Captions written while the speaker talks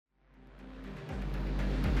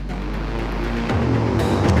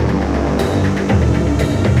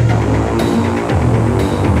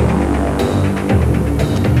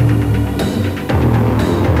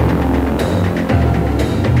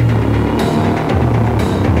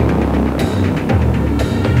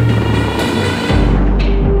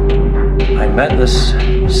met this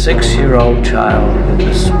 6-year-old child with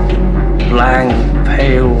this blank,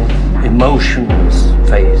 pale, emotionless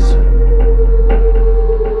face.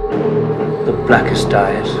 The blackest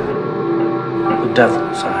eyes, the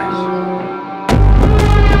devil's eyes.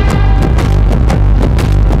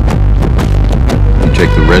 You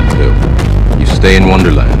take the red pill, you stay in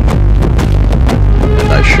Wonderland,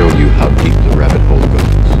 and I show you how deep the rabbit hole goes.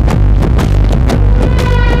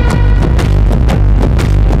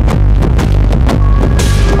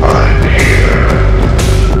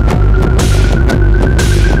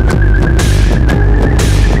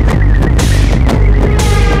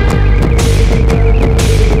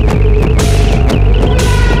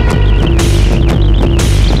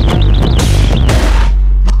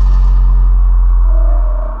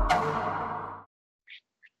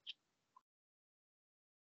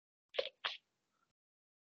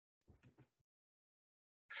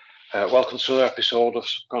 Welcome to another episode of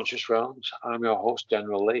Subconscious Realms. I'm your host,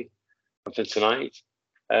 General Lee. And for tonight,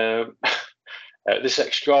 this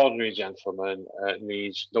extraordinary gentleman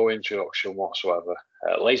needs no introduction whatsoever.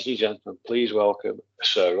 Ladies and gentlemen, please welcome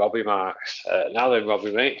Sir Robbie Marks. Now then,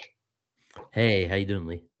 Robbie, mate. Hey, how you doing,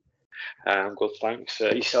 Lee? I'm good, thanks.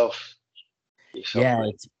 Yourself, Yeah,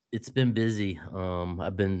 mate? it's been busy.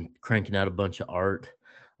 I've been cranking out a bunch of art.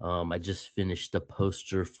 I just finished a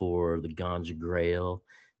poster for the Ganja Grail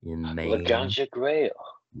in Maine. The Ganja Grail.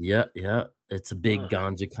 Yeah. It's a big Ah.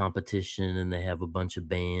 ganja competition, and they have a bunch of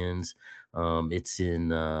bands. It's in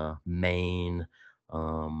Maine. I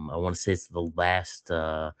want to say it's the last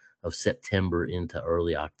of September into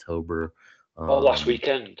early October. Last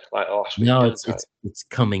weekend, last No, weekend. it's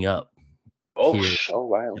coming up. Oh, here,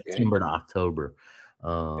 wow, okay. September to October.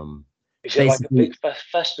 Is it like a basically- big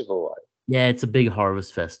festival? Like? Yeah, it's a big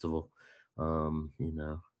harvest festival.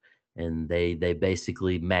 And they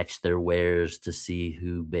basically match their wares to see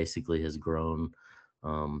who basically has grown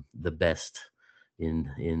the best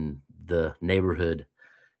in the neighborhood,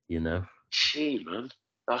 Gee, man,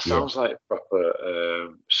 that sounds like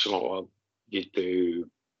proper something you do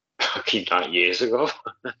fucking 9 years ago.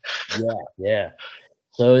 Yeah.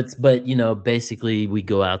 So basically we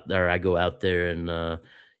go out there. I go out there and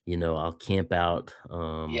I'll camp out.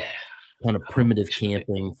 Kind of primitive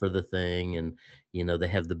camping for the thing, and they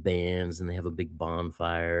have the bands and they have a big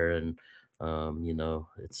bonfire, and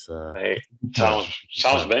it's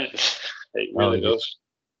sounds mint. It really does.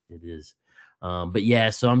 It is. But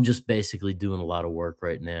yeah, so I'm just basically doing a lot of work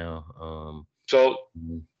right now. So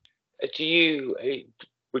have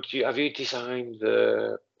you designed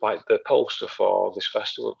the poster for this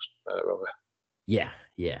festival, Robert? Yeah.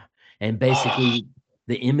 And basically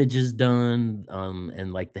the image is done,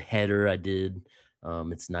 and like the header I did,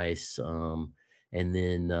 it's nice. And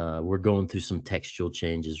then we're going through some textual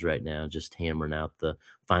changes right now, just hammering out the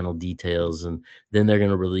final details, and then they're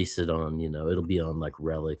gonna release it on, it'll be on like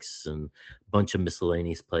Relics and a bunch of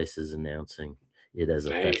miscellaneous places announcing it as a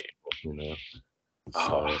festival,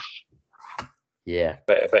 So yeah.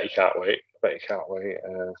 I bet you can't wait.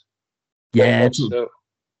 Yeah,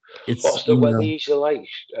 what's the weather usually like,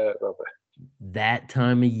 Robert? That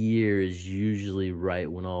time of year is usually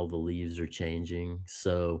right when all the leaves are changing.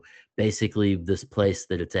 So basically this place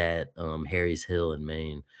that it's at, Harry's Hill in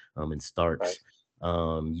Maine, in Starks,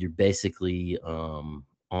 you're basically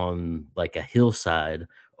on like a hillside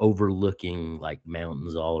overlooking like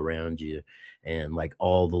mountains all around you, and like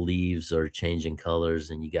all the leaves are changing colors,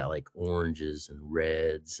 and you got like oranges and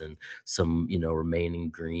reds and some remaining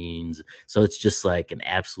greens. So it's just like an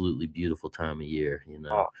absolutely beautiful time of year.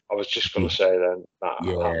 I was just going to say then that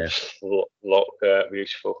look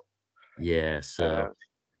beautiful. Yeah, so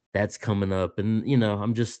that's coming up, and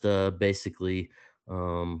I'm just basically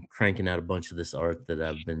cranking out a bunch of this art that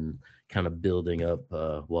I've been kind of building up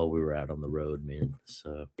while we were out on the road, man.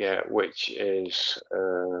 So yeah, which is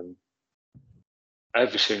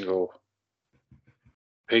every single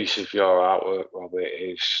piece of your artwork, Robert,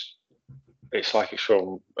 it's like it's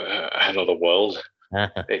from another world.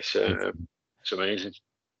 It's amazing.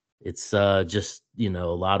 It's just a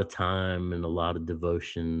lot of time and a lot of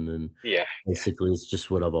devotion, and basically it's just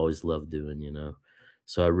what I've always loved doing,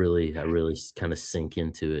 so I really kind of sink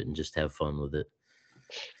into it and just have fun with it.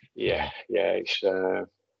 It's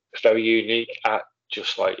very unique,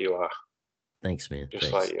 just like you are. Thanks, man.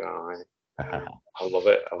 Just like you are, right? I love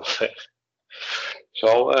it.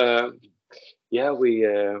 So we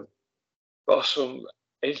got some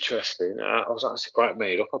interesting. I was actually quite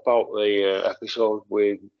made up about the episode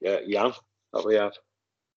with Jan that we had.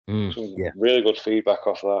 Some really good feedback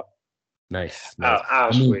off that. Nice.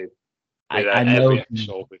 With I know every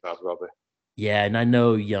episode we've had, Robbie. Yeah, and I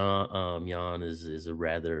know Jan is a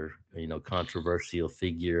rather controversial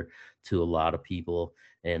figure to a lot of people,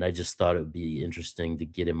 and I just thought it would be interesting to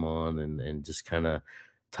get him on and just kind of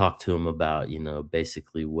talk to him about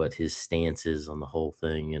basically what his stance is on the whole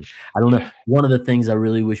thing. And I don't know, Yeah, one of the things I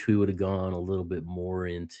really wish we would have gone a little bit more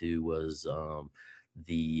into was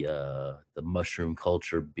the mushroom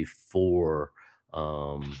culture before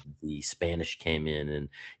the Spanish came in, and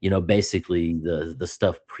basically the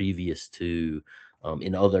stuff previous to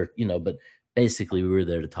in other, but basically we were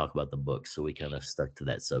there to talk about the book, so we kind of stuck to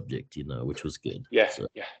that subject, which was good. yeah, So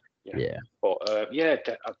yeah, yeah. yeah. But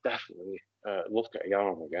I'd definitely love to get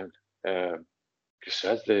Yarn again. Because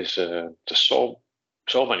said there's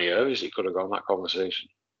so many areas it could have gone that conversation.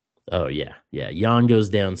 Oh yeah, yeah. Jan goes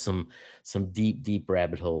down some deep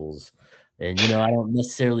rabbit holes, and I don't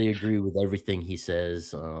necessarily agree with everything he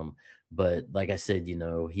says. But like I said,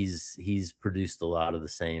 he's produced a lot of the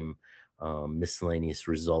same miscellaneous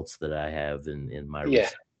results that I have in my Yeah,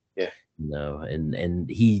 research. yeah, And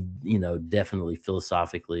he definitely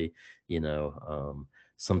philosophically, you know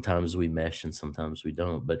sometimes we mesh and sometimes we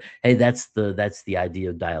don't, but hey, that's the idea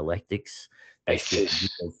of dialectics. That's it the is. idea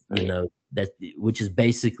of, Right. that, which is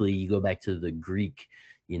basically, you go back to the Greek,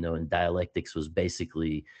 and dialectics was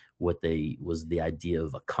basically was the idea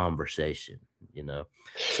of a conversation, you know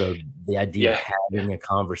so the idea of Yeah, yeah, having a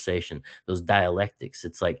conversation, those dialectics,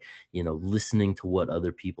 it's like, listening to what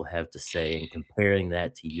other people have to say and comparing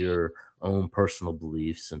that to your own personal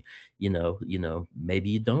beliefs. And maybe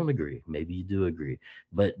you don't agree, maybe you do agree,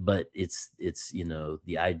 but it's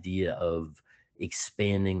the idea of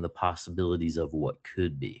expanding the possibilities of what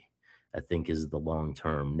could be, I think, is the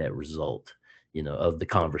long-term net result of the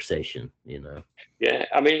conversation. yeah.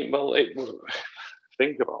 I mean, well,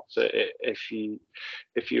 think about it.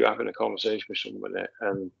 If you're having a conversation with somebody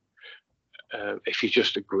and if you're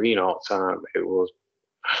just agreeing all the time, it will.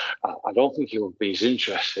 I don't think it would be as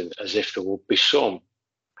interesting as if there would be some.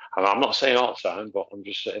 And I'm not saying all the time, but I'm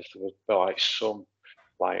just saying if there would be like some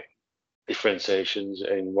like differentiations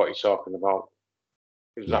in what you're talking about.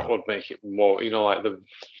 Yeah. That would make it more, like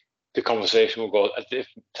the conversation will go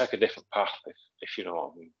take a different path if you know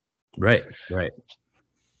what I mean. Right.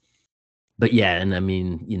 But yeah, and I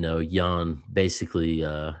mean, Jan basically,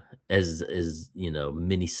 as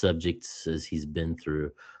many subjects as he's been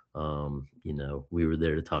through, we were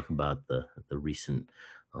there to talk about the recent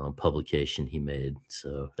publication he made,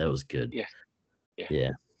 so that was good. Yeah, yeah.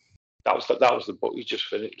 Yeah. That was the book you just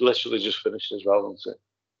finished, literally just finished as well, wasn't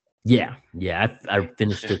Yeah. I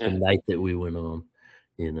finished it the it? night that we went on.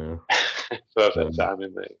 You know. So, Perfect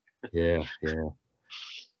timing, mate. yeah.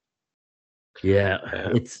 Yeah,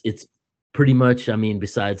 Um, it's pretty much, I mean,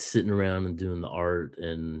 besides sitting around and doing the art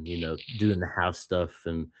and, doing the house stuff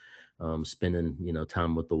and spending,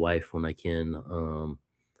 time with the wife when I can,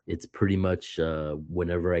 it's pretty much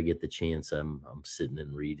whenever I get the chance, I'm sitting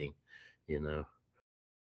and reading, you know.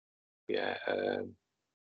 yeah,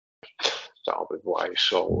 that'll be why.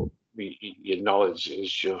 So your knowledge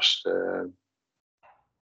is just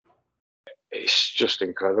it's just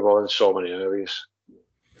incredible in so many areas.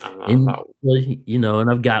 And And that, well, and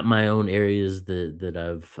I've got my own areas that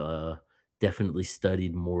I've definitely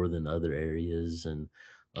studied more than other areas, and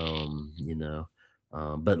um, you know,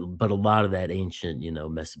 but a lot of that ancient,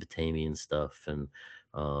 Mesopotamian stuff, and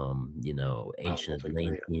I ancient love it,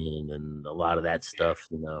 mate. Atlantean, and a lot of that Yeah, stuff.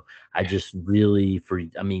 I just really,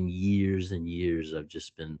 I mean, years and years, I've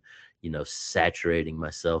just been, saturating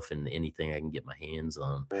myself in anything I can get my hands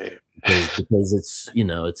on, mate. because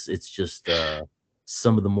it's just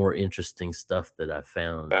some of the more interesting stuff that I've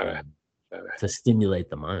found, Very, very. to stimulate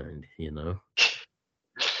the mind.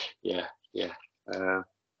 Yeah, yeah. Uh,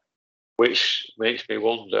 which makes me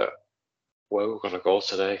wonder where we're going to go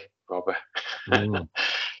today, Robbie. Mm,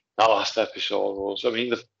 That last episode was, I mean,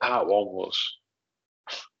 the part one was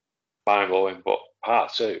mind blowing, but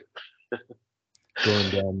part two,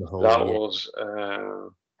 going down the whole, that yeah, was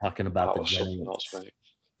talking about that the was something else, giants. mate.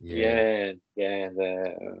 Yeah. Yeah,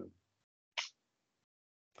 yeah.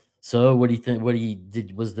 So what do you think?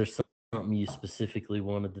 Was there something you specifically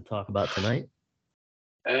wanted to talk about tonight?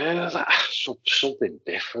 Something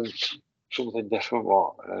different. Something different.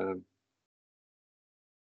 What?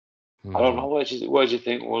 I don't Hmm. know. Where do you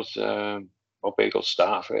think was a big good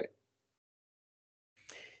start for it?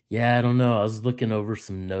 Yeah, I don't know. I was looking over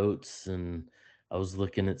some notes, and I was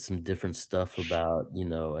looking at some different stuff about,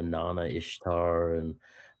 Inanna Ishtar, and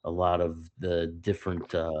a lot of the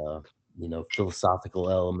different, philosophical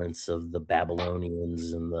elements of the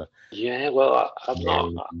Babylonians and the Yeah, well, I'm not.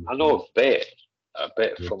 Sumerians. I know a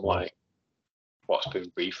bit from like what's been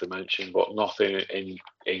briefly mentioned, but nothing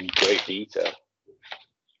in great detail.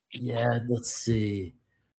 Yeah, let's see.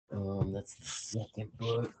 That's the second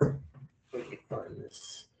book. We can find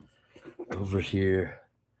this over here,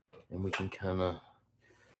 and we can kind of.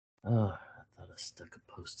 Oh, I thought I stuck a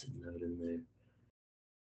post-it note in there.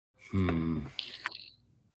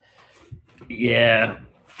 Yeah,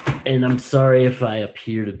 and I'm sorry if I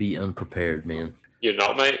appear to be unprepared, man. You're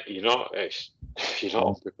not, mate. You're not. You're not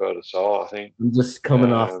unprepared at all. I think I'm just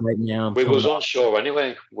coming off right now. We was unsure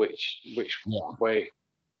anyway, which way,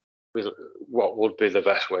 what would be the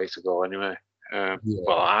best way to go anyway.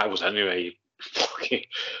 Well, I was anyway. It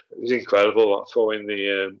was incredible, like throwing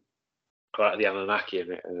the Anunnaki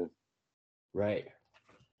in it. Right.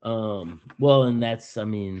 Well, and that's, I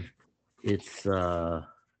mean, it's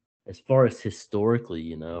as far as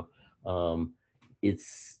historically,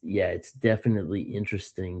 it's definitely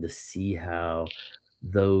interesting to see how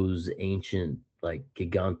those ancient, like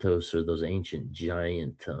gigantos, or those ancient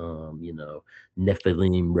giant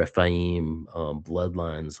Nephilim, Rephaim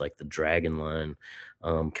bloodlines, like the dragon line,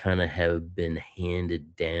 kind of have been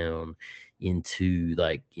handed down into,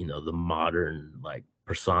 like, the modern, like,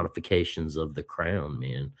 personifications of the crown,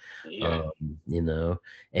 man. Yeah.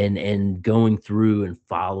 And going through and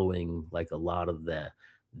following, like, a lot of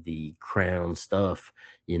the crown stuff.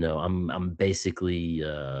 I'm basically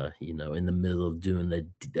in the middle of doing a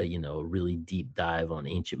really deep dive on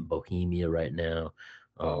ancient Bohemia right now,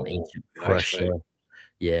 ancient Prussia. Nice,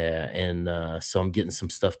 yeah, and so I'm getting some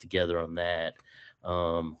stuff together on that.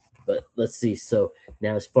 But let's see. So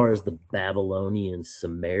now, as far as the Babylonian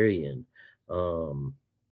Sumerian,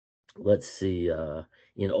 let's see.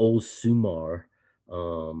 In Old Sumar,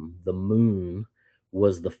 the moon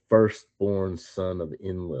was the firstborn son of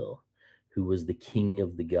Enlil, who was the king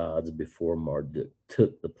of the gods before Marduk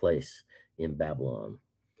took the place in Babylon.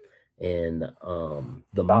 And the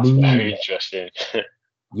That's moon. very interesting.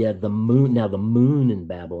 Yeah, the moon. Now, the moon in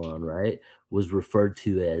Babylon, right, was referred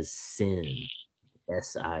to as Sin.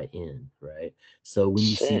 Sin, right? So when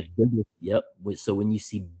you see so when you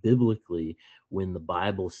see biblically, when the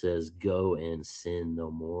Bible says go and sin no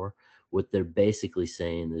more, what they're basically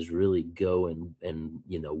saying is really go and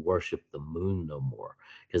worship the moon no more,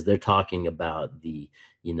 because they're talking about the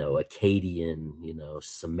Akkadian,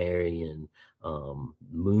 Sumerian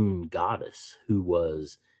moon goddess who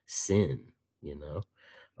was Sin,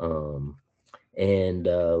 and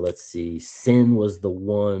let's see, Sin was the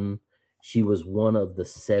one. She was one of the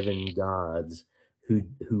 7 gods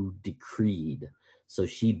who decreed. So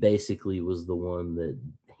she basically was the one that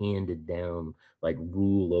handed down, like,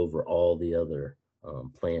 rule over all the other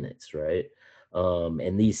planets, right?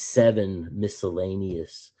 And these 7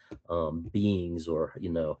 miscellaneous beings, or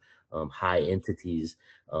high entities,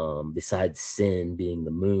 besides Sin being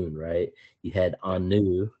the moon, right? You had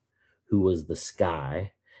Anu, who was the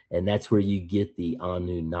sky, and that's where you get the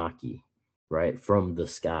Anunnaki, right, from the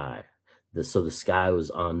sky. So the sky was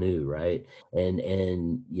Anu, right? And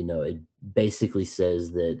it basically says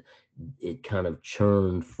that it kind of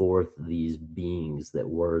churned forth these beings that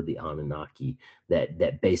were the Anunnaki,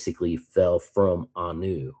 that basically fell from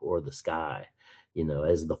Anu, or the sky,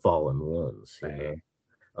 as the fallen ones.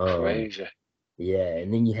 Crazy. Yeah,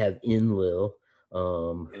 and then you have Enlil,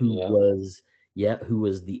 who was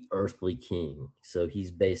the earthly king. So he's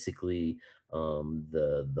basically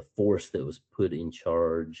the force that was put in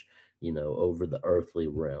charge, over the earthly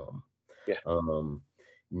realm. Yeah.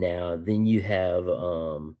 Now then you have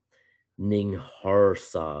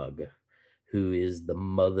Ningharsag, who is the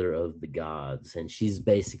mother of the gods, and she's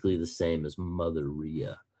basically the same as Mother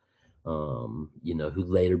Rhea, who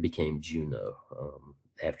later became Juno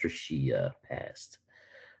after she passed.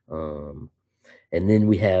 And then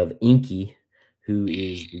we have Enki, who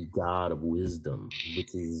is the god of wisdom,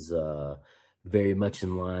 which is very much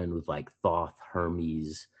in line with, like, Thoth,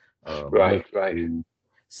 Hermes. Right.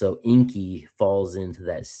 So Enki falls into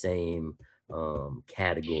that same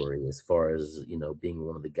category as far as, being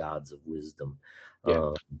one of the gods of wisdom.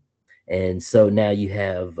 Yeah. And so now you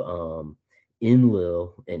have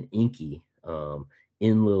Enlil and Enki.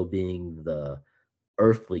 Enlil being the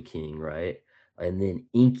earthly king, right? And then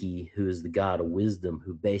Enki, who is the god of wisdom,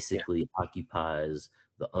 who basically occupies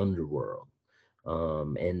the underworld.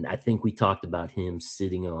 And I think we talked about him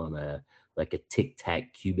sitting on a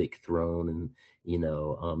tic-tac cubic throne, and in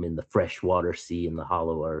the freshwater sea in the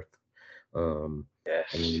hollow earth.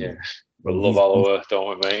 Yes. We love hollow earth,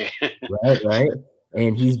 don't we, mate? right.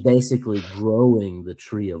 And he's basically growing the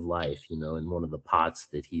tree of life, in one of the pots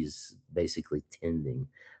that he's basically tending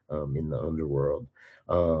in the underworld.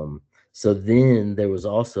 So then there was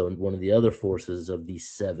also one of the other forces of these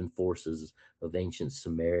 7 forces of ancient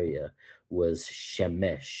Samaria was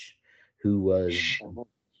Shemesh, who was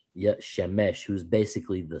yeah, Shemesh, who's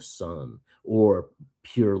basically the sun or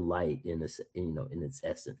pure light in its, in its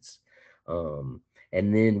essence.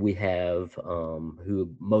 And then we have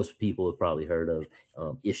who most people have probably heard of,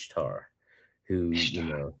 Ishtar, who,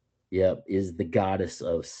 yep, is the goddess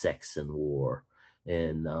of sex and war.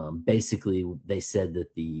 And basically, they said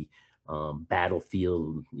that the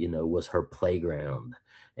battlefield, was her playground,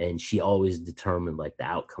 and she always determined like the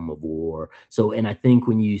outcome of war. So, and I think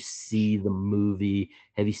when you see the movie,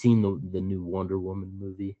 have you seen the new Wonder Woman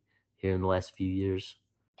movie here in the last few years?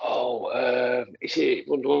 Oh, is it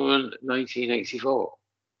Wonder Woman 1984?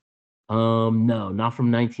 No, not from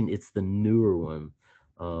 19. It's the newer one,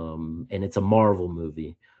 and it's a Marvel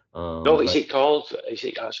movie. No, is But it called? Is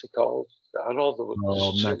it actually called? I know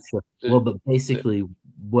I'm not sure. the, Well, but basically,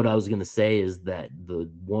 what I was gonna say is that the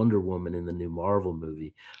Wonder Woman in the new Marvel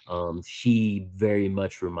movie, she very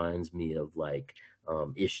much reminds me of like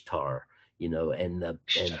Ishtar, and like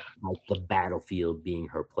the battlefield being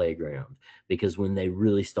her playground. Because when they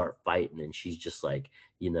really start fighting, and she's just like,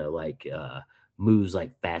 moves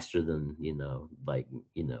like faster than, yeah,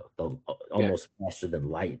 almost faster than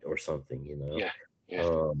light or something, yeah, yeah.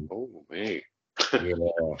 Um, Oh, mate.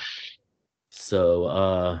 yeah.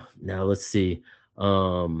 So now let's see.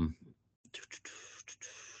 Um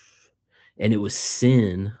and it was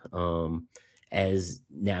Sin, as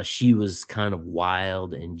now she was kind of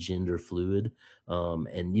wild and gender fluid.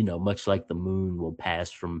 And much like the moon will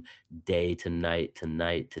pass from day to night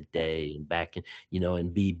to day and back,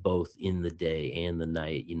 and be both in the day and the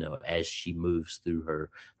night, as she moves through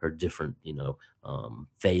her different,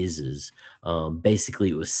 phases. Basically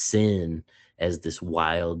it was Sin as this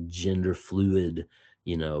wild gender fluid,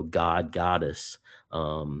 goddess,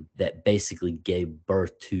 that basically gave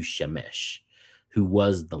birth to Shemesh, who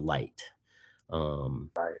was the light.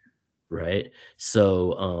 Um, Right. right.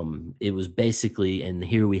 So it was basically, and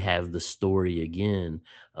here we have the story again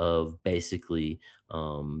of basically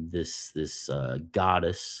this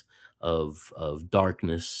goddess of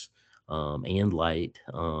darkness, and light,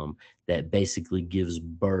 that basically gives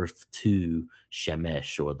birth to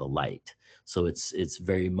Shemesh, or the light. So it's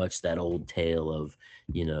very much that old tale of,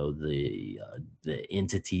 the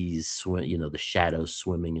entities swim, the shadows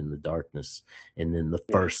swimming in the darkness, and then the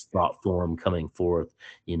Yeah, first thought form coming forth,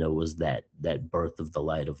 was that birth of the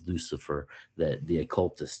light of Lucifer that the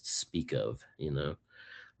occultists speak of, yeah,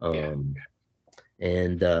 um,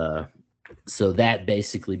 and so that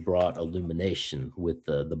basically brought illumination with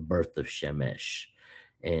the birth of Shemesh.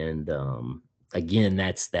 And again,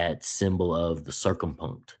 that's that symbol of the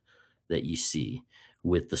circumpunct that you see,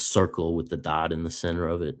 with the circle with the dot in the center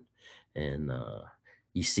of it. And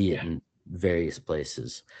you see it yeah. in various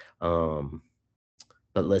places. Um,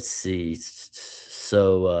 but let's see.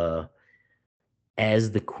 So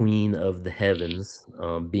as the queen of the heavens,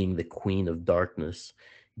 being the queen of darkness,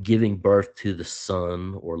 giving birth to the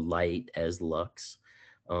sun or light as Lux.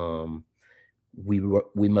 Um, we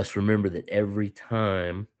must remember that every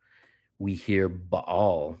time we hear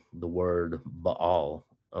Baal, the word Baal,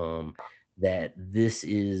 that this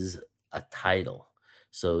is a title.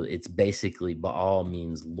 So it's basically Baal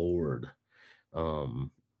means Lord.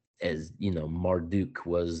 Um, as Marduk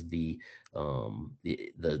was the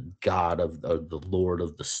god of the Lord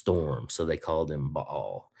of the storm, so they called him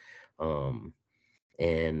Baal. Um,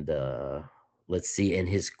 and let's see, and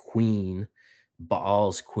his queen,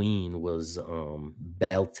 Baal's queen, was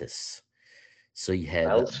Beltis. So you had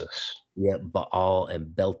Beltus. yeah, Baal and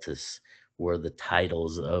Beltis were the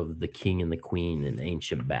titles of the king and the queen in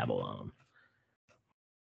ancient Babylon,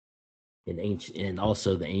 and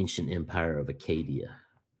also the ancient empire of Acadia.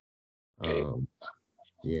 Okay. Um,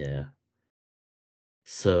 yeah.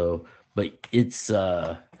 So, but it's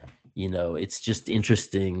just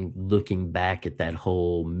interesting looking back at that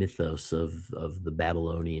whole mythos of the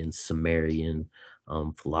Babylonian Sumerian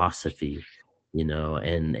philosophy,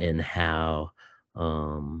 and how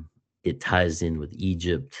it ties in with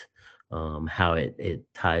Egypt, how it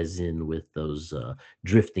ties in with those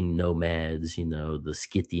drifting nomads, the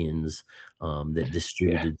Scythians, that Yeah,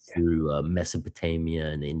 distributed through Mesopotamia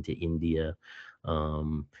and into India.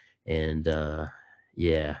 Um, and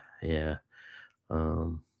yeah, yeah.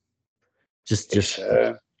 Um, it's just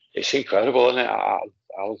uh, it's incredible, isn't it? I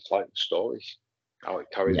like the stories, how it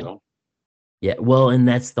carries yeah, on. yeah. Well, and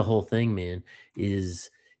that's the whole thing, man. Is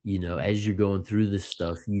as you're going through this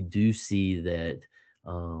stuff, you do see that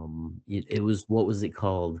it was, what was it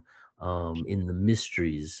called, in the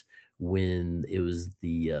mysteries, when it was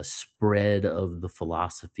the spread of the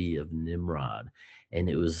philosophy of Nimrod, and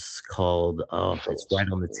it was called, oh, it's right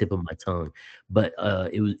on the tip of my tongue, but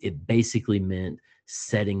it basically meant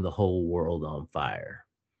setting the whole world on fire.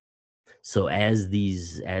 So as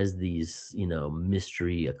these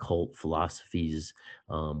mystery occult philosophies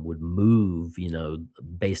would move,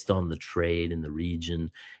 based on the trade in the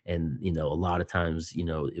region, and a lot of times,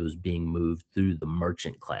 it was being moved through the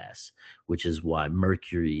merchant class, which is why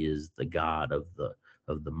Mercury is the god of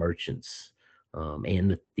the merchants,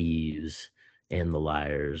 and the thieves and the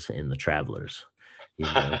liars and the travelers, you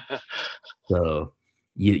know so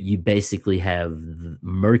you basically have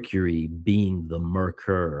Mercury being the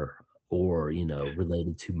mercur, or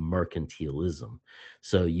related to mercantilism.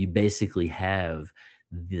 So you basically have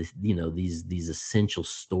this, these essential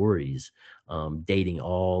stories, dating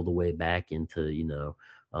all the way back into,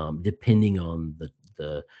 depending on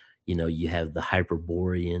the you have the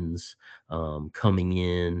Hyperboreans coming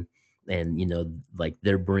in, and like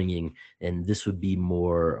they're bringing, and this would be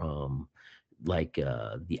more like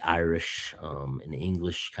the Irish and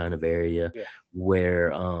English kind of area, Yeah.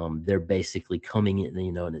 where they're basically coming in,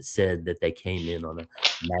 and it said that they came in on a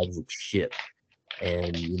magic ship,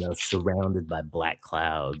 and surrounded by black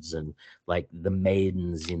clouds, and like the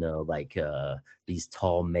maidens, like these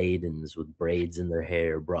tall maidens with braids in their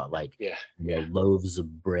hair brought like Yeah. loaves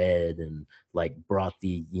of bread, and like brought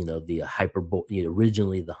the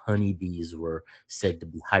originally the honeybees were said to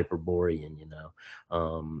be Hyperborean,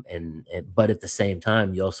 and but at the same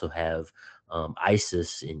time you also have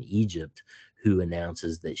Isis in Egypt, who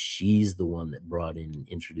announces that she's the one that brought in and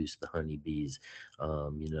introduced the honeybees,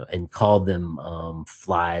 and called them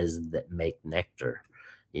flies that make nectar,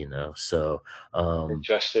 So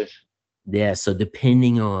Interesting. yeah, so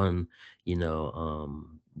depending on, you know,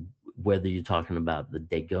 um, whether you're talking about the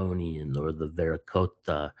Dagonian or the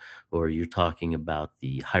Veracota, or you're talking about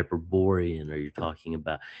the Hyperborean, or you're talking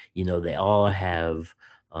about, they all have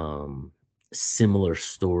similar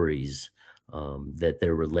stories that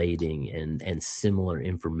they're relating, and similar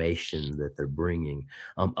information that they're bringing.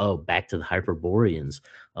 Oh, back to the Hyperboreans,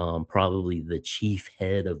 probably the chief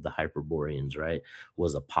head of the Hyperboreans, right,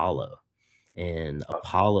 was Apollo. And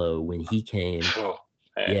Apollo, when he came, Oh,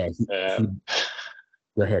 yeah, he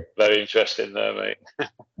go ahead. very interesting there, mate.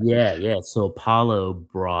 Yeah. So Apollo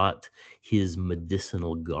brought his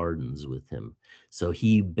medicinal gardens with him. So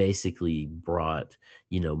he basically brought,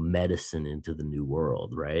 medicine into the new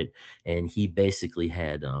world, right? And he basically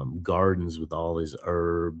had gardens with all his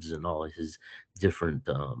herbs and all his different,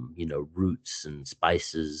 roots and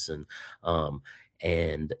spices, um,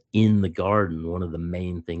 and in the garden, one of the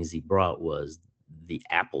main things he brought was the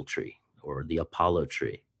apple tree, or the Apollo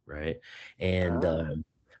tree, right? And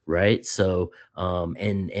right, so and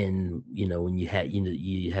when you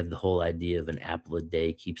have the whole idea of an apple a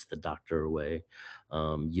day keeps the doctor away.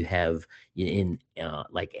 You have in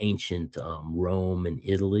like ancient Rome and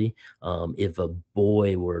Italy, if a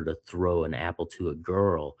boy were to throw an apple to a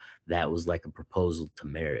girl, that was like a proposal to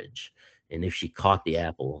marriage, and if she caught the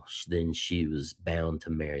apple, then she was bound to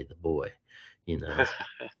marry the boy, you know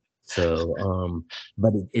so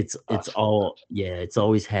but it's That's fun, all, yeah, it's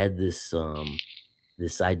always had this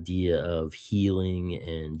idea of healing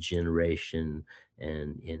and generation,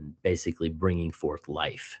 and basically bringing forth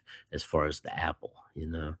life, as far as the apple,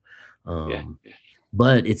 yeah. um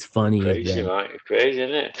but it's funny Crazy, that, mate. Crazy,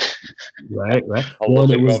 isn't it? right, I well,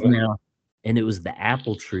 love it, Robert. and it was the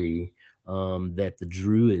apple tree that the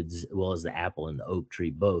Druids, well, as the apple and the oak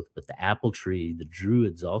tree both, but the apple tree, the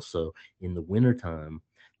Druids also, in the wintertime,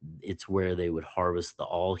 it's where they would harvest the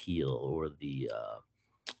all heal, or the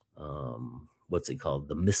what's it called,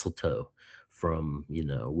 the mistletoe, from,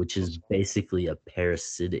 which is basically a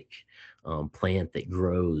parasitic plant that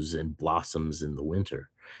grows and blossoms in the winter,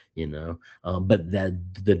 but that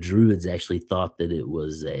the Druids actually thought that it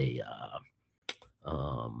was a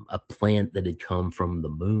plant that had come from the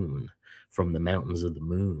moon, from the mountains of the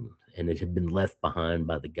moon, and it had been left behind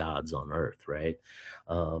by the gods on earth, right?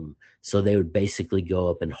 So they would basically go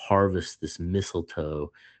up and harvest this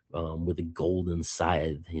mistletoe with a golden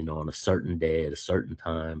scythe, on a certain day at a certain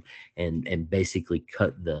time, and basically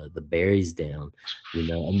cut the berries down,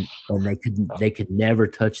 and they could never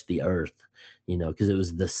touch the earth, because it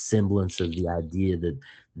was the semblance of the idea that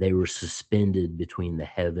they were suspended between the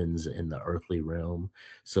heavens and the earthly realm.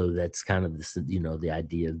 So that's kind of this, the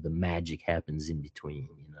idea of the magic happens in between,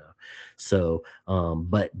 So,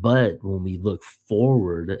 but when we look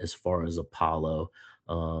forward, as far as Apollo,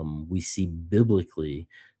 we see biblically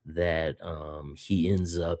that he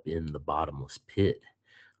ends up in the bottomless pit,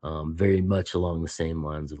 very much along the same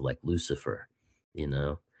lines of like Lucifer, you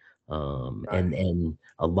know. And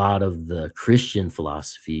a lot of the Christian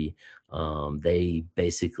philosophy, they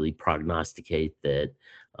basically prognosticate that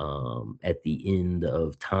at the end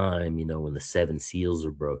of time, when the seven seals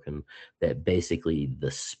are broken, that basically the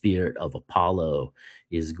spirit of Apollo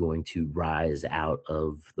is going to rise out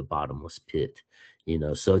of the bottomless pit.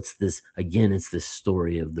 So it's this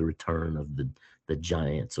story of the return of the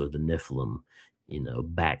giants or the Nephilim,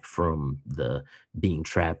 back from the being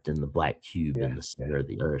trapped in the black cube in the center of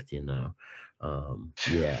the earth. Yeah.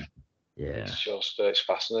 It's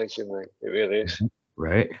fascinating, mate. It really is.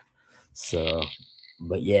 Right. So,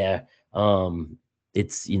 but yeah,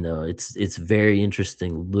 it's very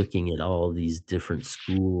interesting looking at all these different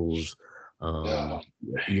schools.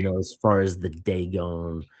 As far as the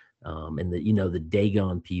Dagon, and the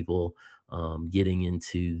Dagon people, getting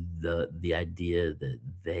into the idea that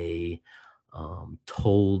they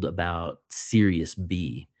told about Sirius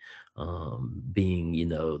B, being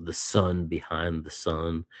the sun behind the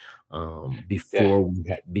sun,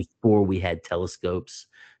 before we had telescopes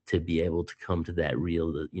to be able to come to that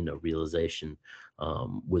realization,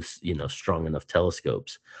 with strong enough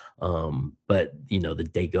telescopes. But the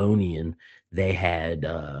Dagonian, they had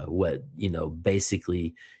what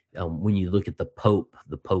basically, when you look at the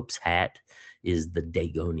Pope's hat is the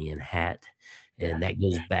Dagonian hat, and that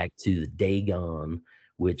goes back to the Dagon,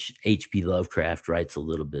 which H.P. Lovecraft writes a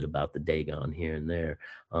little bit about the Dagon here and there.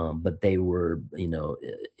 But they were,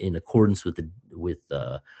 in accordance with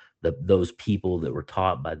those people that were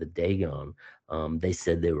taught by the Dagon. They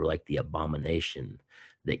said they were like the abomination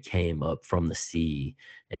that came up from the sea,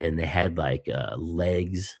 and they had like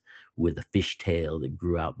legs with a fish tail that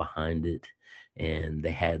grew out behind it, and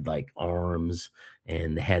they had like arms,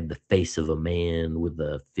 and they had the face of a man with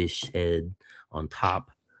a fish head on top.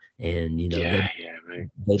 And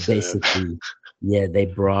they basically, they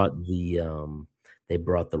brought the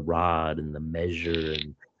rod and the measure,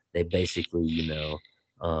 and they basically,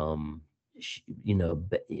 um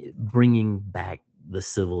bringing back the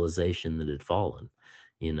civilization that had fallen,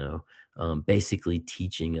 basically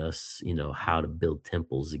teaching us, how to build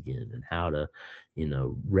temples again, and how to,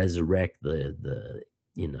 resurrect the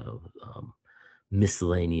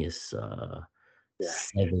miscellaneous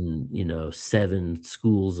seven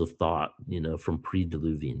schools of thought, from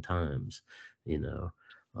pre-Diluvian times.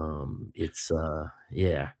 It's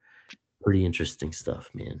pretty interesting stuff,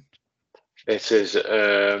 man. It is.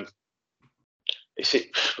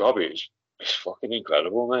 Robbie? It's fucking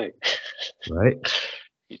incredible, mate. Right.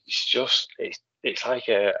 It's like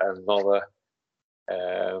another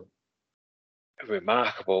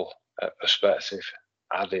remarkable perspective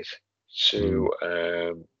added to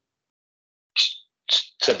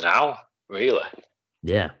now, really.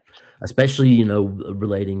 Yeah, especially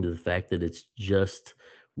relating to the fact that it's just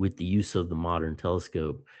with the use of the modern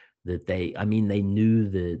telescope that they knew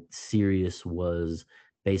that Sirius was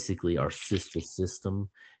basically our sister system,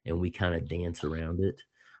 and we kind of dance around it.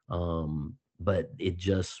 But it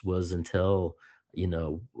just was until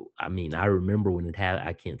I remember when it had,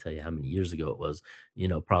 I can't tell you how many years ago it was,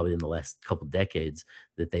 probably in the last couple decades,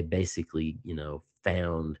 that they basically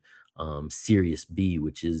found Sirius B,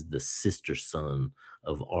 which is the sister sun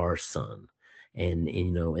of our sun. And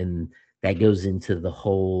that goes into the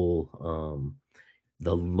whole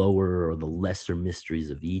the lower or the lesser mysteries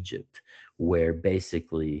of Egypt, where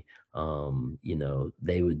basically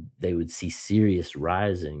they would see Sirius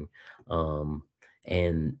rising,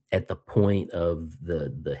 and at the point of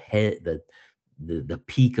the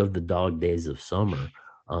peak of the dog days of summer,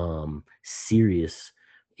 Sirius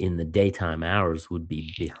in the daytime hours would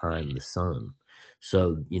be behind the sun.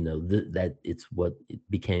 So that it's what it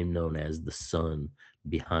became known as the sun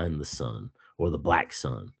behind the sun, or the black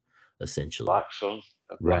sun, essentially. Black sun.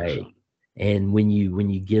 Right. Sun. And when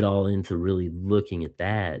you get all into really looking at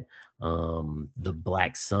that, the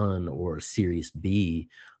black sun, or Sirius B,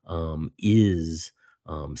 is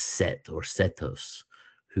Set, or Setos,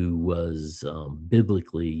 who was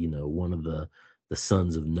biblically, one of the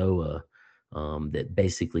sons of Noah, that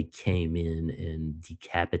basically came in and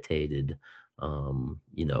decapitated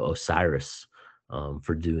Osiris,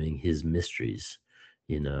 for doing his mysteries,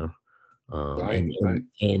 right.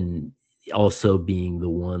 And also being the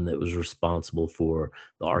one that was responsible for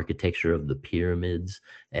the architecture of the pyramids,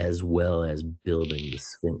 as well as building the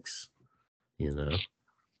Sphinx, in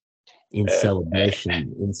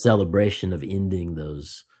celebration of ending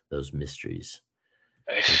those mysteries.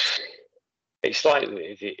 It's like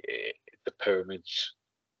the pyramids.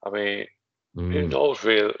 I mean, who knows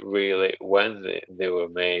really when they were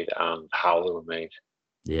made and how they were made.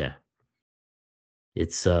 Yeah.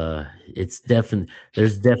 It's definitely,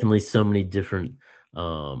 there's definitely so many different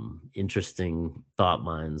interesting thought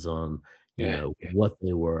minds on, what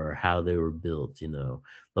they were, how they were built,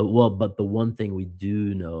 but the one thing we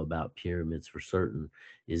do know about pyramids for certain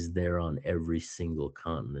is they're on every single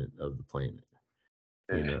continent of the planet,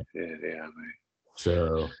 you know. Yeah, mate.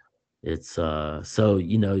 So it's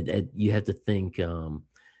you have to think,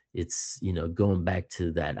 it's, going back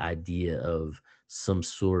to that idea of some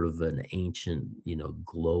sort of an ancient,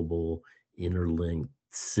 global interlinked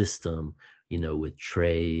system, with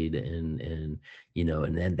trade and and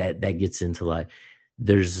then that gets into like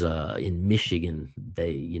there's in Michigan,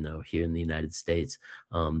 they, here in the United States,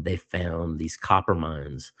 they found these copper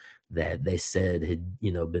mines that they said had,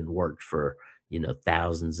 been worked for,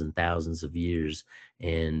 thousands and thousands of years.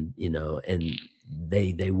 And, and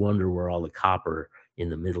they wonder where all the copper in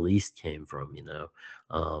the Middle East came from,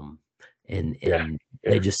 um, and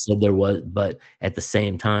they just said there was, but at the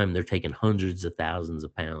same time, they're taking hundreds of thousands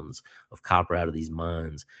of pounds of copper out of these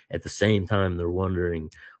mines. At the same time, they're wondering,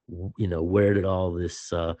 where did all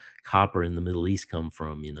this copper in the Middle East come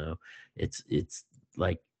from? It's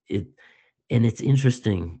like it, and it's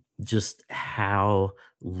interesting just how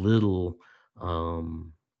little,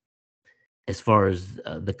 as far as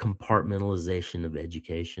the compartmentalization of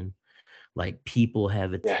education, like people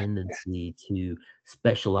have a tendency to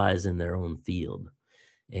specialize in their own field.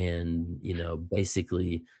 And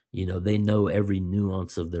basically, they know every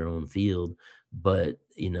nuance of their own field. But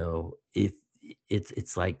if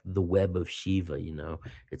it's like the web of Shiva,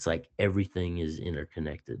 it's like everything is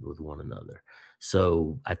interconnected with one another.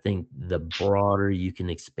 So I think the broader you can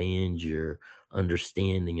expand your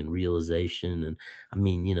understanding and realization, and I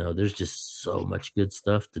mean, there's just so much good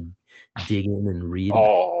stuff to dig in and read about.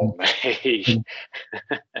 Oh, mate.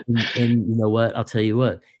 And you know what? I'll tell you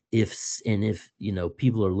what. If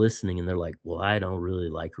people are listening and they're like, "Well, I don't really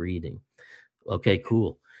like reading." Okay,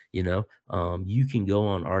 cool. You can go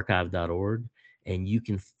on archive.org and you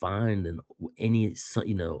can find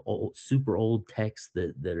super old texts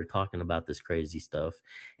that are talking about this crazy stuff,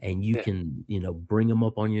 and you can bring them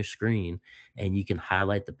up on your screen, and you can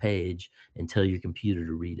highlight the page and tell your computer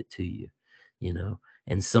to read it to you.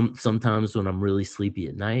 And sometimes when I'm really sleepy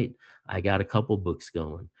at night, I got a couple books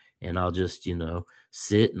going, and I'll just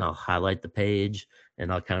sit and I'll highlight the page,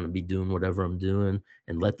 and I'll kind of be doing whatever I'm doing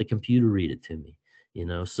and let the computer read it to me.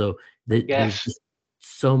 So there's just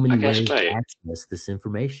so many ways to mate, access this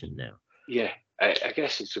information now. Yeah, I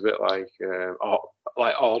guess it's a bit like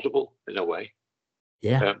Audible in a way.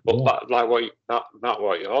 Yeah, but like not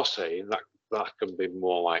what you're saying. That can be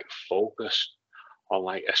more like focused on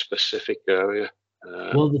like a specific area.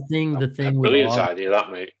 Well, the thing with brilliant idea,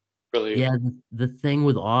 that, mate. Brilliant. Yeah, the thing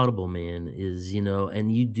with Audible, man, is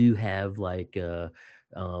and you do have like the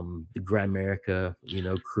Grimerica,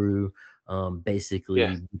 crew,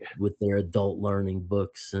 basically with their adult learning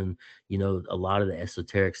books, and a lot of the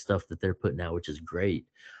esoteric stuff that they're putting out, which is great.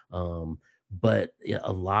 But yeah,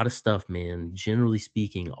 a lot of stuff, man, generally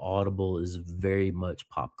speaking, Audible is very much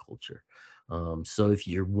pop culture. So if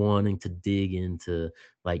you're wanting to dig into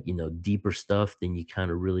like deeper stuff, then you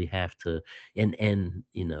kind of really have to, and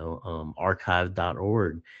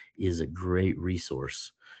archive.org is a great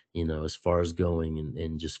resource, as far as going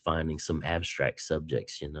and just finding some abstract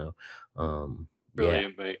subjects.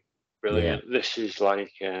 Brilliant, mate. Brilliant. Yeah. This is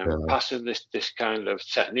like passing this kind of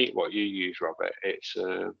technique what you use, Robert. It's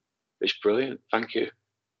brilliant. Thank you.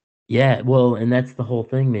 Yeah, well, and that's the whole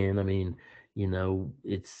thing, man. I mean,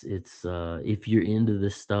 it's if you're into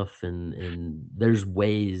this stuff, and there's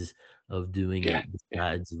ways of doing it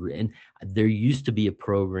besides and there used to be a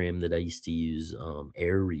program that I used to use,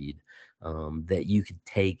 AirRead, that you could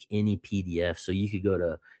take any PDF. So you could go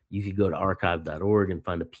to archive.org and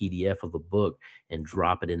find a PDF of a book and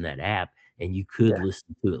drop it in that app, and you could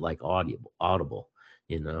listen to it like audible,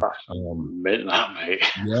 mate.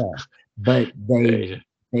 Yeah. But they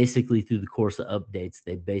basically, through the course of updates,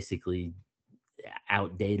 they basically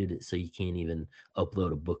outdated it, so you can't even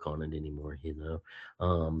upload a book on it anymore.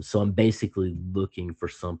 So I'm basically looking for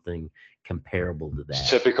something comparable to that.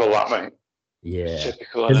 Typical, that, mate. Yeah.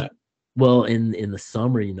 Typical, isn't it? Well, in the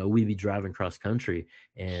summer, we'd be driving cross country,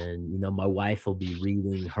 and my wife will be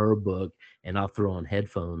reading her book, and I'll throw on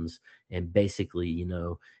headphones and basically,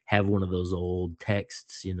 have one of those old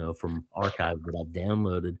texts, from archive that I've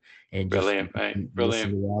downloaded, and just Brilliant, mate.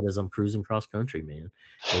 listen to that as I'm cruising cross country, man.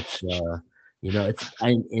 It's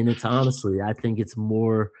and it's honestly, I think it's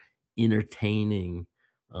more entertaining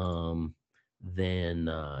than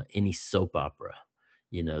any soap opera,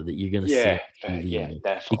 that you're gonna see. Definitely,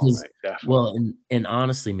 Because definitely. well, and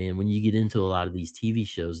honestly, man, when you get into a lot of these TV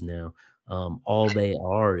shows now, all they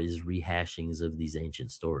are is rehashings of these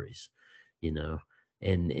ancient stories.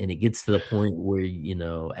 and it gets to the point where, you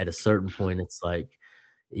know, at a certain point it's like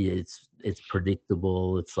it's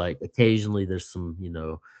predictable. It's like occasionally there's some, you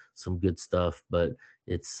know, some good stuff, but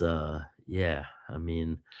it's yeah, I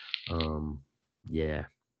mean, yeah.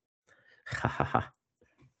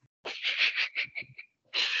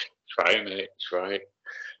 Right, mate. It's right.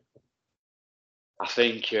 I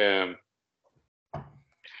think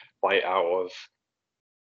like out of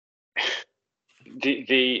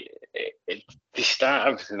the start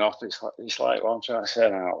everything off. It's like what I'm trying to say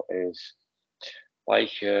now is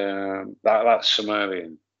like that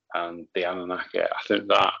Sumerian and the Anunnaki. I think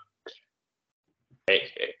that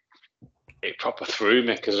it proper threw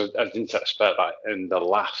me because I didn't expect that in the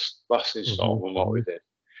last installment what we did.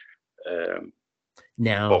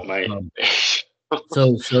 Now, but mate,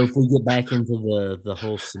 so if we get back into the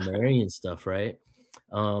whole Sumerian stuff, right?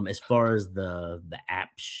 As far as the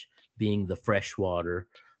apsh being the fresh water,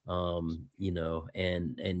 you know,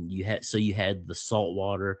 and you had the salt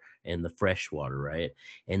water and the fresh water, right?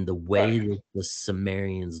 And the way that the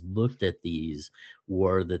Sumerians looked at these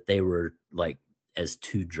were that they were like as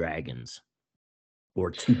two dragons or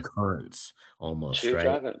two currents almost, two right?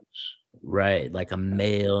 dragons. Right, like a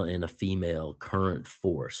male and a female current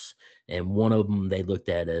force. And one of them they looked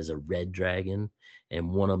at as a red dragon,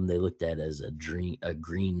 and one of them they looked at as a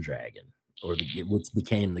green dragon, or which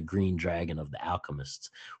became the green dragon of the alchemists,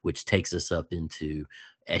 which takes us up into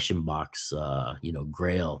Eschenbach's you know,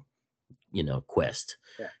 Grail, you know, quest.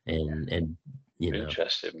 And you know,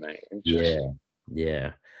 interesting, mate. Interesting.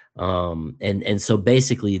 Yeah. And so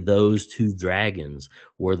basically those two dragons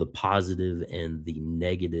were the positive and the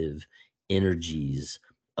negative energies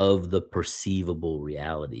of the perceivable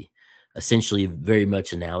reality, essentially very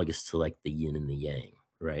much analogous to like the yin and the yang,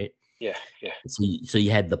 right? Yeah. So you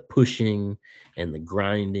had the pushing and the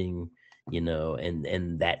grinding, you know,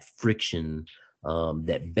 and that friction,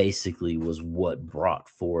 that basically was what brought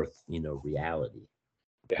forth, you know, reality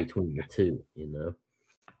between the two, you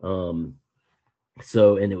know.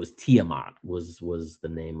 So, and it was Tiamat was the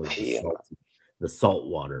name of the salt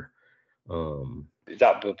water. Is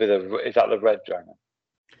that the red dragon?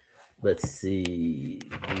 Let's see,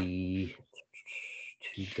 the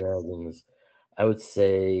two dragons. I would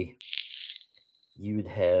say you would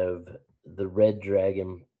have the red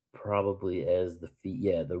dragon probably as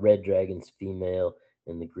the red dragon's female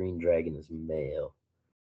and the green dragon is male.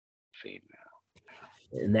 Female.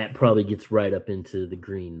 And that probably gets right up into the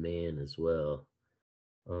green man as well.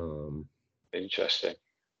 Interesting.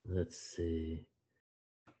 Let's see.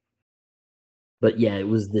 But yeah, it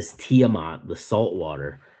was this Tiamat, the salt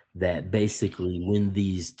water, that basically when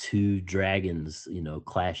these two dragons, you know,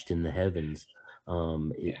 clashed in the heavens,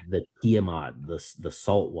 the Tiamat, the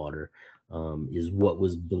salt water, is what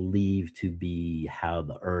was believed to be how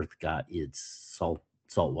the earth got its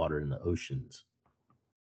salt water in the oceans.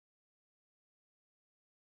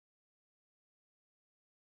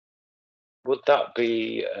 Would that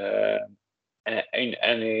be in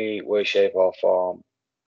any way, shape, or form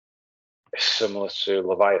similar to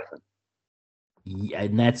Leviathan? Yeah,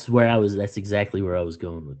 and that's exactly where I was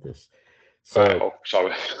going with this. So, oh,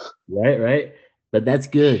 sorry. Right. But that's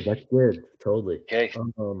good. That's good. Totally. Okay.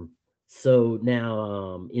 So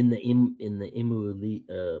now, in the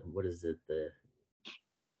Imu, what is it? The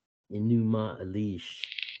Enuma Elish.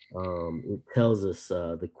 It tells us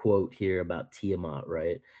the quote here about Tiamat,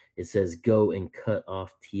 right? It says, "Go and cut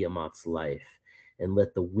off Tiamat's life, and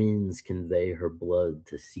let the winds convey her blood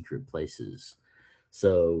to secret places."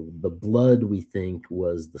 So the blood, we think,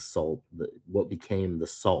 was the salt, what became the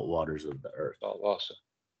salt waters of the earth. Salt water.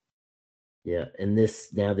 Yeah, and this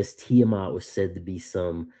Tiamat was said to be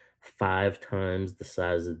some 5 times the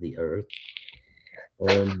size of the earth.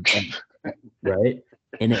 And right?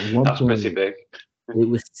 And at one point, pretty big. It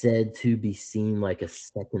was said to be seen like a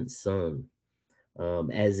second sun,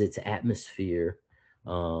 as its atmosphere,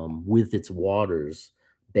 with its waters,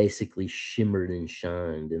 basically shimmered and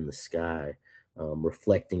shined in the sky,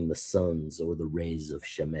 reflecting the suns or the rays of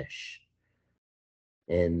Shemesh.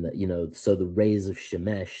 And, you know, so the rays of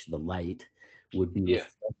Shemesh, the light, would be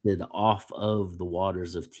reflected off of the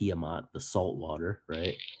waters of Tiamat, the salt water,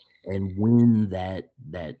 right? And when that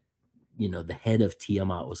you know, the head of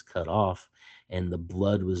Tiamat was cut off and the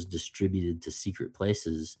blood was distributed to secret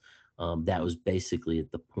places, that was basically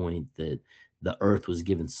at the point that the earth was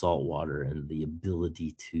given salt water and the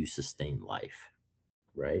ability to sustain life,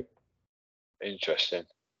 right? Interesting.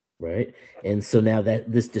 Right. And so now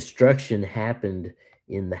that this destruction happened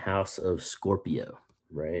in the house of Scorpio,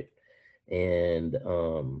 right? And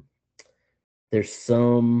there's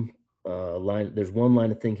one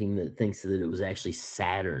line of thinking that thinks that it was actually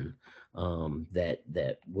Saturn,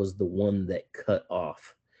 that was the one that cut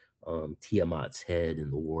off Tiamat's head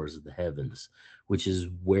in the Wars of the Heavens, which is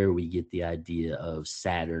where we get the idea of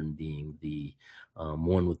Saturn being the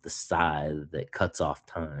one with the scythe that cuts off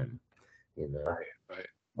time, you know. Right.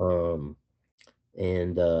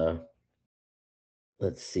 And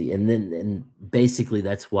let's see, and basically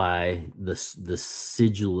that's why the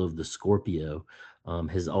sigil of the Scorpio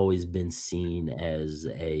has always been seen as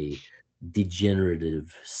a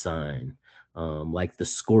degenerative sign. Like the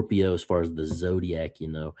Scorpio, as far as the zodiac,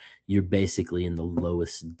 you're basically in the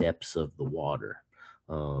lowest depths of the water,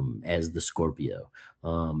 as the Scorpio.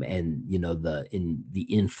 And the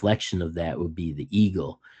inflection of that would be the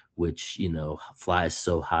eagle, which flies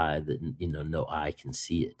so high that no eye can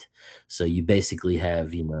see it. So you basically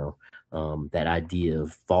have that idea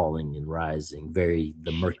of falling and rising, very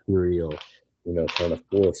the mercurial kind of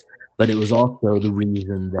force. But it was also the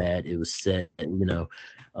reason that it was said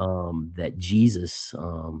that Jesus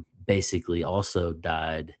basically also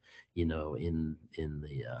died in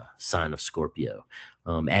the sign of Scorpio,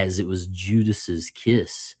 as it was Judas's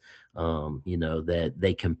kiss, that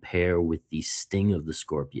they compare with the sting of the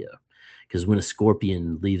Scorpio. Because when a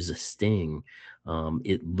scorpion leaves a sting,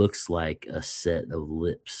 it looks like a set of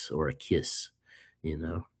lips or a kiss,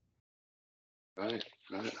 Right.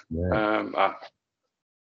 Yeah.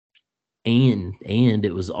 And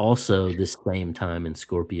it was also this same time in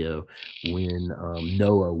Scorpio when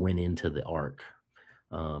Noah went into the ark,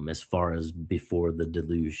 as far as before the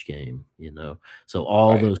deluge came, so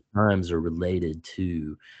all those times are related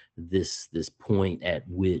to this point at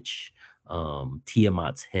which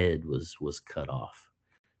Tiamat's head was cut off,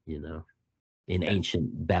 in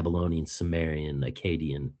ancient Babylonian, Sumerian,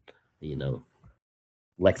 Akkadian,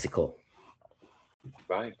 lexical.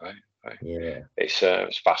 Right. Yeah.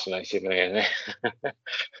 It's fascinating, isn't it?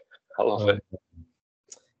 I love it.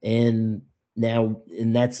 And now,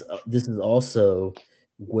 and this is also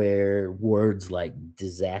where words like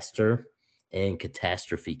disaster and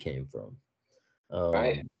catastrophe came from.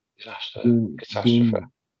 Right. Disaster, catastrophe.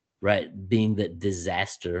 Being that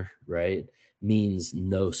disaster, right, means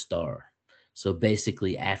no star. So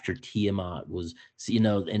basically, after Tiamat was,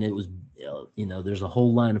 and it was, there's a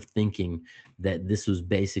whole line of thinking that this was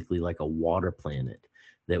basically like a water planet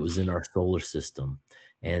that was in our solar system,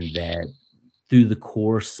 and that through the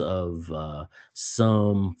course of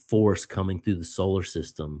some force coming through the solar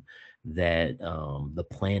system, that the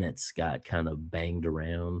planets got kind of banged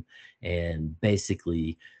around, and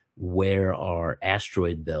basically where our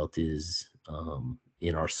asteroid belt is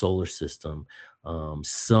in our solar system,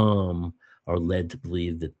 some are led to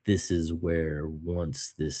believe that this is where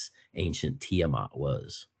once this ancient Tiamat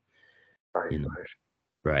was.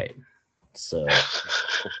 Right. So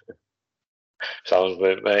sounds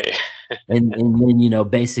good, mate. and then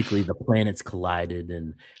basically the planets collided,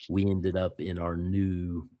 and we ended up in our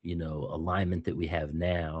new alignment that we have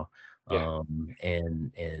now.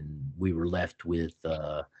 And we were left with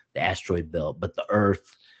the asteroid belt, but the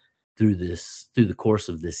Earth through the course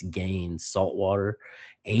of this gained salt water,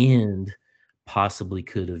 and possibly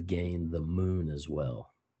could have gained the moon as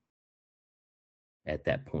well at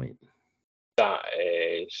that point. That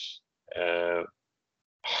is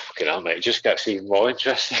fucking hell, mate. It just gets even more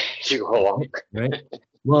interesting as you go along. Right.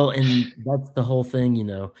 Well, and that's the whole thing,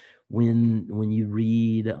 when you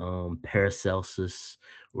read Paracelsus,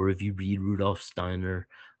 or if you read Rudolf Steiner,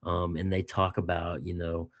 and they talk about,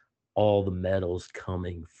 all the metals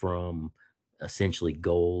coming from essentially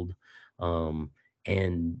gold.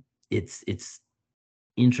 And it's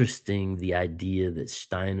interesting, the idea that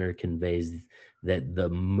Steiner conveys, that the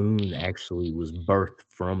moon actually was birthed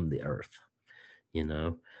from the earth,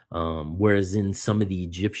 whereas in some of the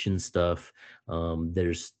Egyptian stuff,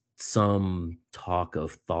 there's some talk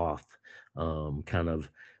of Thoth kind of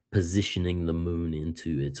positioning the moon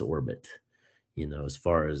into its orbit, as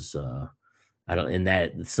far as I don't, and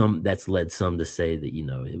that's led some to say that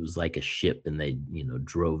it was like a ship, and they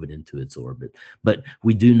drove it into its orbit. But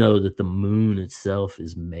we do know that the moon itself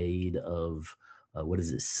is made of what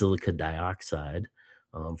is it, silica dioxide,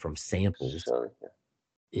 from samples.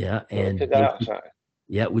 Yeah, and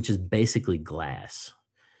yeah, which is basically glass.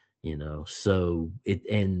 So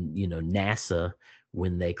NASA,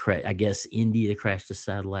 when they I guess India crashed a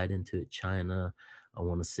satellite into it, China, I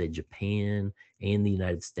want to say Japan, and the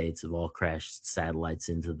United States have all crashed satellites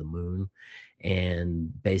into the moon, and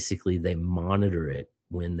basically they monitor it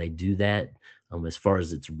when they do that, as far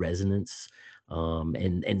as its resonance,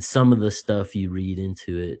 and some of the stuff you read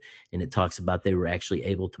into it, and it talks about they were actually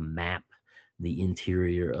able to map the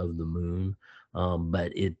interior of the moon,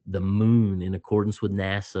 But the moon, in accordance with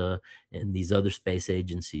NASA and these other space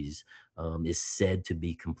agencies, is said to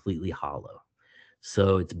be completely hollow.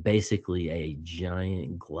 So it's basically a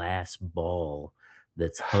giant glass ball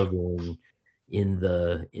that's hovering in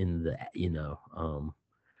the in the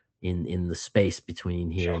space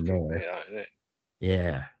between here and Shocking, there. mate, that, isn't it?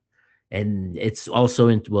 Yeah. And it's also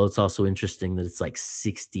interesting that it's like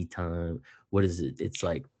 60 times. What is it? It's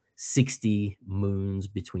like 60 moons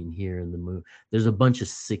between here and the moon. There's a bunch of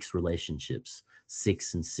six relationships,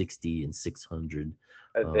 6 and 60 and 600.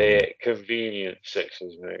 And Um, they convenient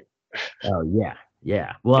sixes, mate. oh yeah.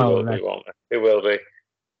 It Well, will be, won't it? It will be.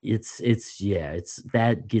 it's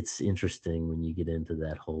that gets interesting when you get into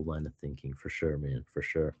that whole line of thinking, for sure, man, for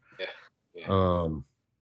sure. Yeah, yeah.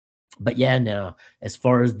 But yeah, now as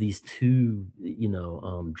far as these two,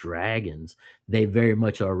 dragons, they very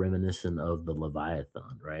much are reminiscent of the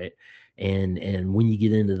Leviathan, right? And when you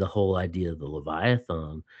get into the whole idea of the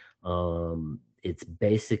Leviathan, it's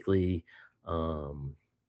basically, um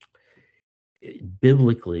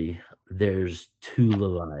biblically, there's two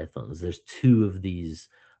leviathans. There's two of these,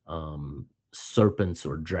 serpents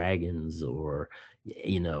or dragons, or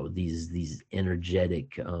these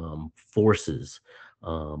energetic, forces.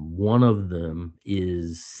 One of them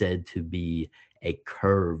is said to be a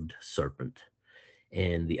curved serpent,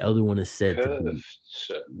 and the other one is said to be Curved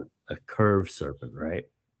serpent. a curved serpent, right?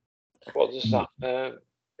 What does that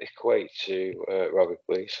equate to, Robert,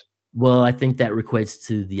 please? Well, I think that equates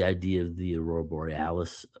to the idea of the aurora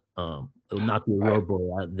borealis. Not the Right. aurora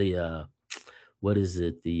borealis. The what is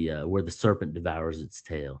it? The where the serpent devours its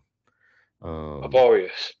tail. Um,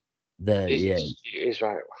 Laborious. the It yeah, is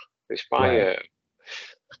right. It's my right.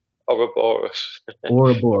 Ouroboros. My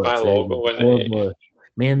Ouroboros. There you logo, go. isn't it? Ouroboros.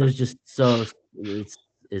 Man, there's just it's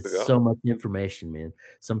Forgot. so much information, man.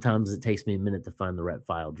 Sometimes it takes me a minute to find the right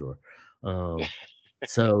file drawer. Um,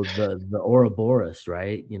 so the Ouroboros,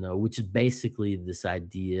 right? Which is basically this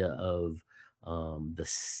idea of,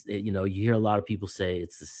 you hear a lot of people say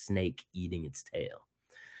it's the snake eating its tail.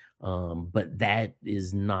 But that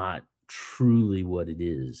is not truly what it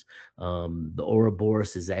is. The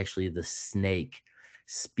Ouroboros is actually the snake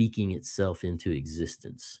speaking itself into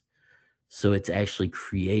existence. So it's actually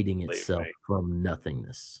creating Believe itself me. from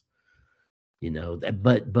nothingness.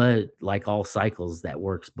 But like all cycles, that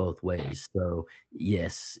works both ways. So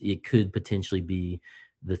yes, it could potentially be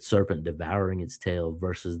the serpent devouring its tail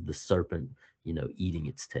versus the serpent, eating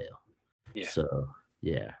its tail. Yeah. So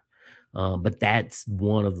yeah. But that's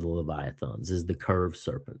one of the leviathans, is the curved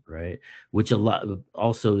serpent, right? Which a lot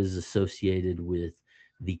also is associated with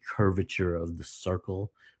the curvature of the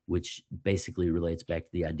circle, which basically relates back to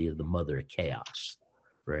the idea of the mother of chaos,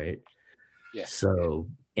 right? Yeah. Yeah. So,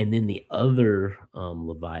 and then the other,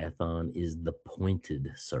 leviathan is the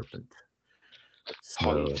pointed serpent. So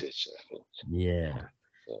Pointed serpent. yeah,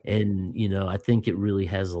 Yeah. and I think it really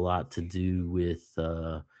has a lot to do with,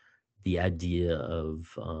 the idea of,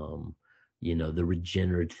 the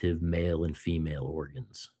regenerative male and female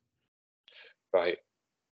organs, Right.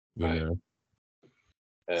 you Right. know.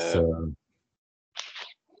 Um, So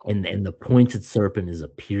and the pointed serpent is a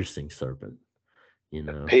piercing serpent, you a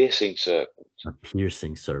know, piercing serpent. a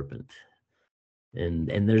piercing serpent. And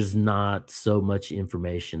there's not so much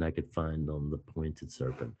information I could find on the pointed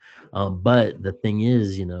serpent. But the thing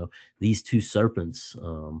is, these two serpents,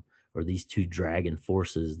 or these two dragon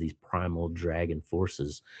forces, these primal dragon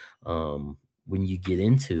forces, when you get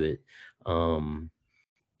into it, um,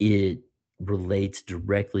 it relates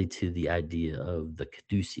directly to the idea of the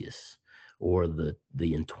caduceus, or the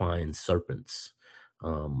entwined serpents,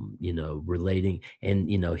 relating. And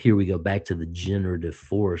here we go back to the generative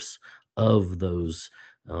force of those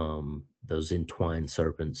entwined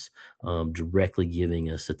serpents, directly giving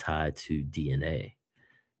us a tie to DNA,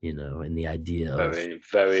 and the idea of Very,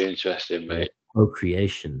 very interesting, uh, mate.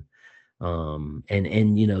 procreation. And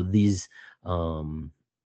um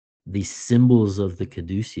these symbols of the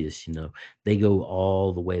caduceus, they go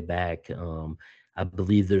all the way back. I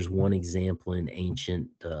believe there's one example in ancient,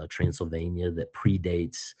 Transylvania, that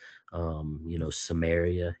predates,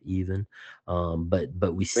 Samaria even.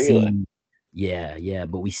 But we Really? see, yeah,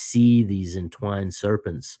 but we see these entwined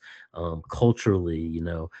serpents, culturally,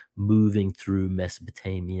 moving through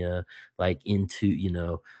Mesopotamia, like into,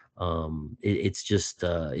 it's just,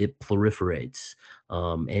 it proliferates,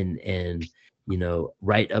 and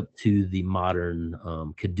right up to the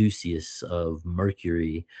modern, caduceus of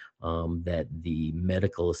Mercury, that the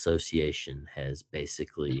medical association has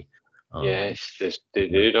basically, um, Yes, they you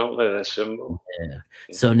know, do, don't they? There's some. yeah.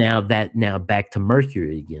 Yeah. So now back to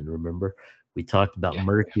Mercury again. Remember, We talked about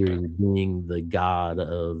Mercury being the god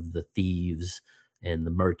of the thieves and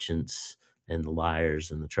the merchants and the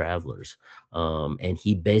liars and the travelers. And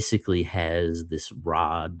he basically has this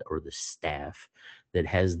rod or the staff that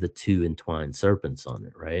has the two entwined serpents on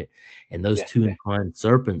it, right? And those two entwined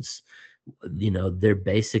serpents, they're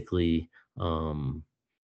basically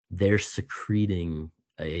they're secreting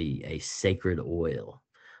a sacred oil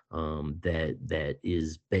that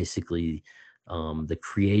is basically the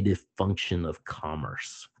creative function of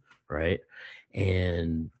commerce, right?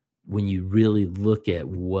 And when you really look at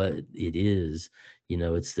what it is,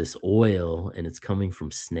 it's this oil and it's coming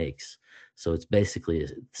from snakes. So it's basically a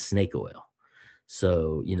snake oil.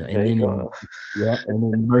 So, and then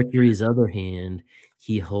in Mercury's other hand,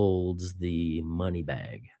 he holds the money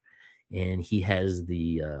bag, and he has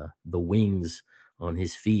the wings on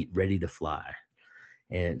his feet ready to fly.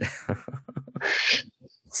 And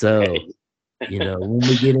so, when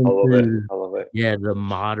we get into the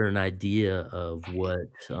modern idea of what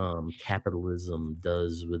capitalism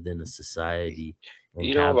does within a society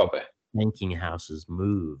and how banking houses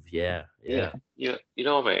move, mate,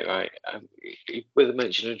 right? With the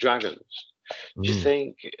mention of dragons, do you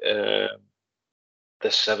think the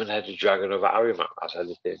seven-headed dragon of Arimat has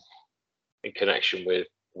anything in connection with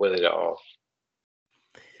it at all?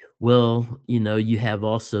 Well, you have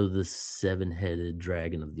also the seven-headed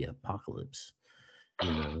dragon of the apocalypse,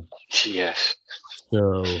 Yes.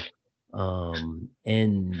 So, and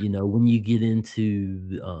when you get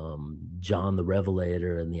into John the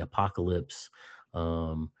Revelator and the apocalypse,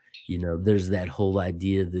 there's that whole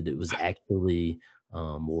idea that it was actually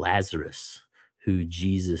Lazarus who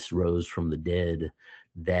Jesus rose from the dead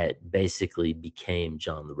that basically became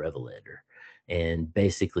John the Revelator. And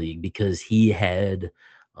basically because he had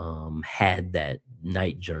had that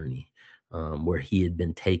night journey where he had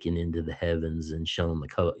been taken into the heavens and shown the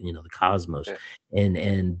cosmos,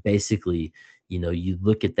 and basically, you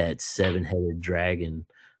look at that seven-headed dragon,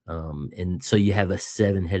 and so you have a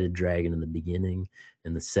seven-headed dragon in the beginning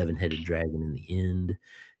and the seven-headed dragon in the end,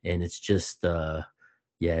 and it's just,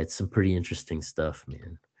 it's some pretty interesting stuff,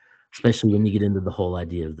 man. Especially when you get into the whole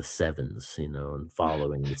idea of the sevens, and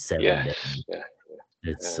following the 7 days.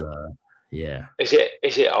 It's Is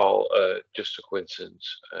it all just a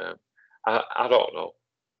coincidence? I don't know.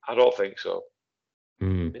 I don't think so.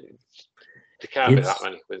 There can't be that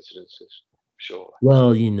many coincidences, sure.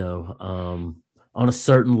 Well, on a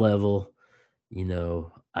certain level, I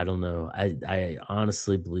don't know. I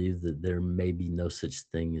honestly believe that there may be no such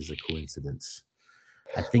thing as a coincidence.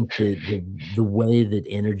 I think that the way that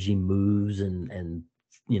energy moves and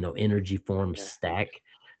energy forms stack,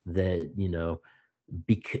 that you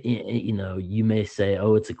may say,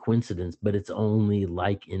 oh, it's a coincidence, but it's only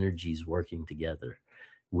like energies working together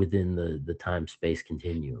within the time space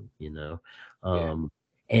continuum,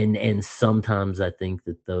 and sometimes I think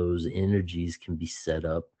that those energies can be set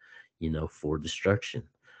up for destruction,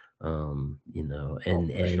 and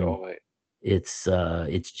sure,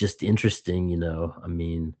 it's just interesting, I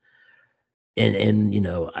mean,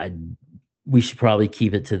 and we should probably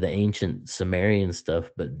keep it to the ancient Sumerian stuff,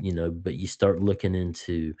 but you start looking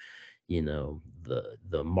into, the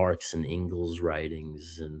Marx and Engels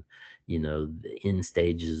writings, and the end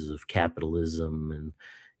stages of capitalism, and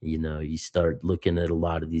you start looking at a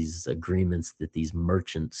lot of these agreements that these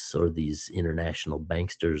merchants or these international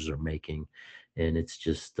banksters are making, and it's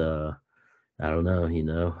just I don't know,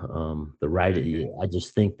 the writing. I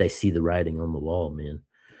just think they see the writing on the wall, man.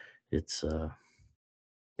 It's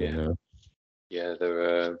yeah,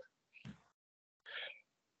 they're.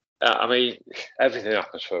 I mean, everything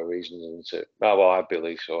happens for a reason, isn't it? Well, I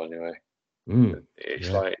believe so anyway. It's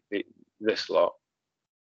like this lot.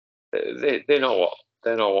 They know what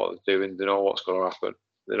they're doing. They know what's going to happen.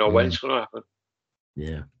 They know when it's going to happen.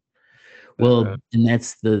 Yeah. Well, and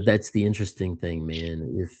that's the interesting thing,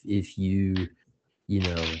 man. If you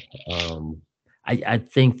I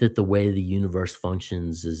think that the way the universe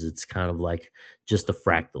functions is it's kind of like just a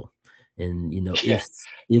fractal, and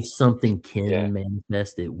if something can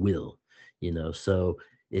manifest, it will, so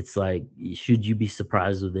it's like, should you be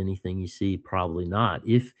surprised with anything you see? Probably not.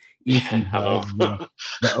 If you have the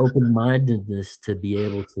open-mindedness to be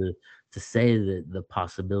able to say that the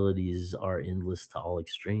possibilities are endless to all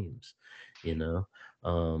extremes, I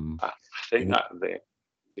think that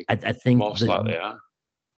I think most likely are.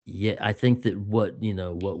 Yeah, I think that what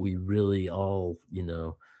we really all,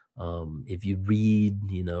 if you read,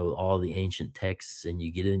 all the ancient texts and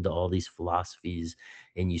you get into all these philosophies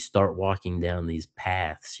and you start walking down these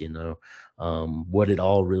paths, what it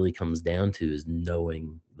all really comes down to is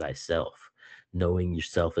knowing thyself, knowing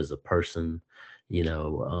yourself as a person,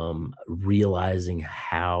 realizing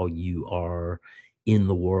how you are in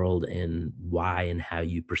the world and why and how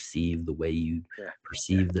you perceive the way you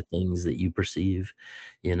perceive the things that you perceive,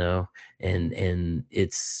 and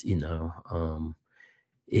it's,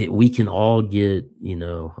 we can all get,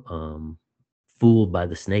 fooled by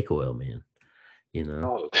the snake oil, man.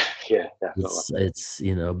 Oh, yeah, definitely. It's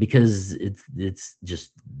because it's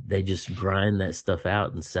just, they just grind that stuff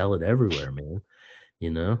out and sell it everywhere, man. you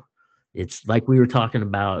know it's like we were talking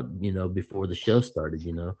about, before the show started.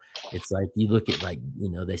 It's like you look at, like,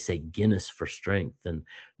 they say Guinness for strength, and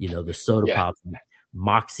the soda pop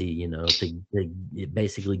Moxie, to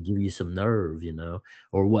basically give you some nerve,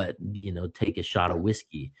 or what, take a shot of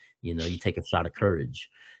whiskey, you take a shot of courage.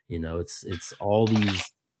 It's all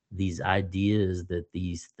these ideas that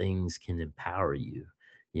these things can empower you,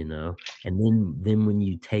 and then when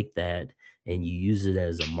you take that and you use it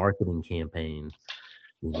as a marketing campaign,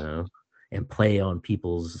 and play on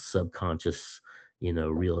people's subconscious,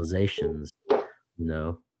 realizations, you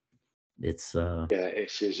know, it's and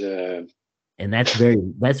that's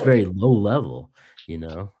very low level,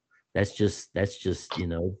 that's just,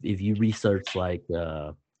 if you research, like,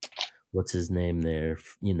 what's his name there,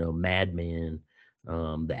 Madman,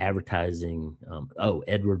 the advertising,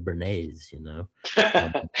 Edward Bernays, um,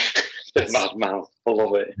 Madman, I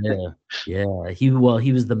love it. Yeah. He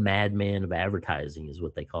was the madman of advertising, is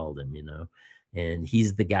what they called him, and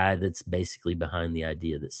he's the guy that's basically behind the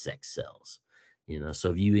idea that sex sells.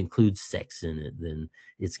 So if you include sex in it, then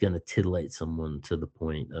it's going to titillate someone to the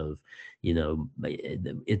point of,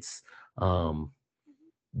 it's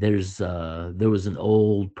there was an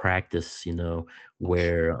old practice,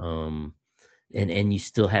 where and you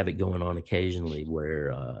still have it going on occasionally,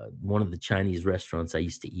 where one of the Chinese restaurants I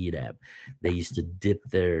used to eat at, they used to dip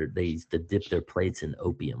their plates in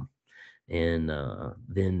opium, and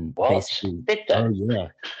then what? basically, yeah,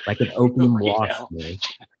 like an opium wash, man.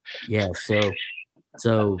 Yeah,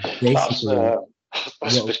 so basically,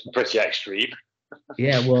 that's pretty extreme.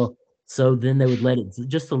 Yeah, well, so then they would let it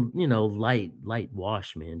just a light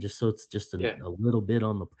wash, man, just so it's just a little bit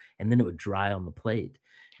on the, and then it would dry on the plate.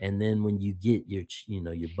 And then when you get your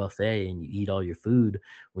your buffet and you eat all your food,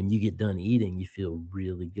 when you get done eating, you feel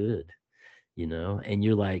really good, and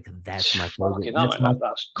you're like, that's my favorite. That's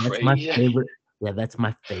my favorite. Yeah, that's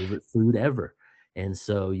my favorite food ever. And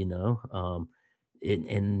so, I,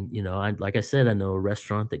 like I said, I know a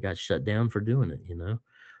restaurant that got shut down for doing it.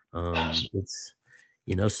 It's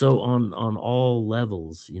so on all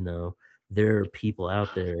levels, there are people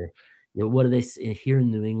out there. What do they say here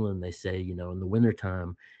in New England? They say, in the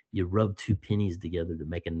wintertime, you rub two pennies together to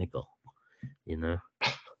make a nickel. It's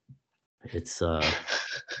it's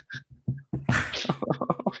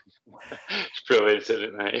brilliant, isn't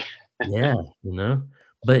it, mate? Yeah,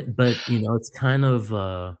 but it's kind of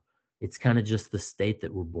just the state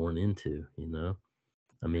that we're born into.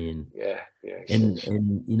 I mean, and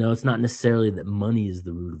it's not necessarily that money is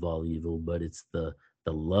the root of all evil, but it's the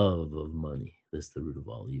love of money that's the root of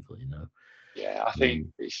all evil. Yeah, I think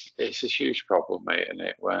it's a huge problem, mate, isn't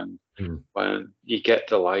it? When you get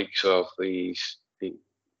the likes of the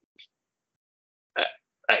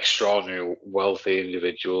extraordinary wealthy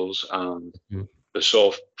individuals, and they're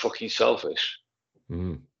so fucking selfish.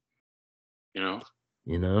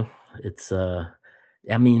 It's I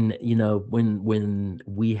mean, when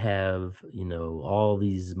we have, all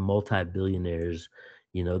these multi-billionaires,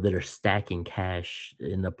 that are stacking cash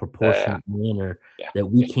in a proportionate manner that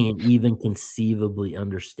we can't even conceivably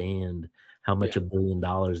understand how much $1 billion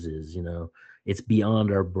is, it's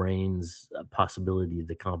beyond our brain's possibility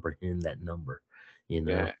to comprehend that number,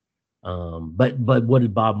 but what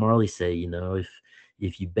did Bob Marley say?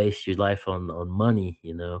 If you base your life on money,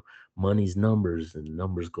 money's numbers, and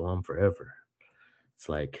numbers go on forever. It's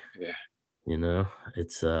like,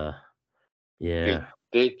 it's they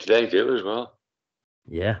do as well.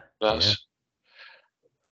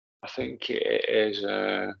 I think it is.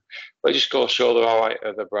 But just go show they're all right.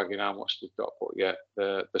 They're bragging how much they've got, but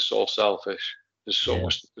they're so selfish. There's so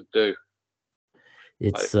much they could do.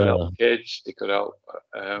 It's they could help kids. They could help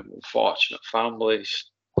unfortunate families.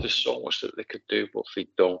 There's so much that they could do, but they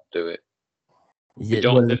don't do it. They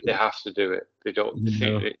don't think they have to do it. They don't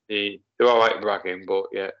think they're all right bragging, but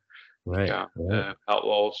they can't help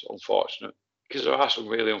those unfortunate, because there are some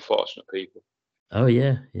really unfortunate people. Oh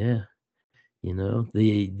yeah.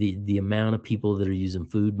 The amount of people that are using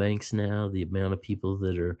food banks now, the amount of people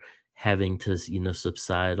that are having to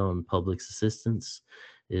subside on public assistance,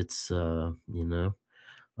 it's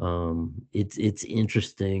it's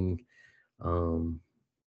interesting,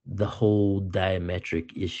 the whole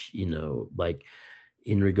diametric issue, like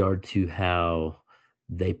in regard to how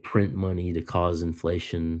they print money to cause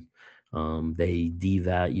inflation. They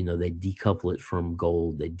devalue, they decouple it from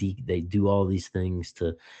gold. They do all these things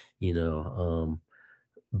to, you know,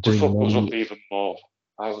 To bring fuck us up money, even more,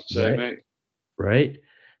 I would say, right, mate. right,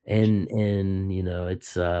 and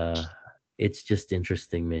it's just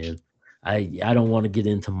interesting, man. I don't want to get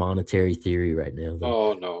into monetary theory right now, though.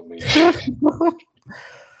 Oh no, me neither.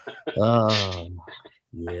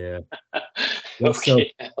 Yeah. Well, so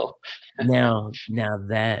Okay, hell. now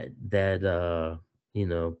that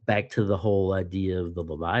back to the whole idea of the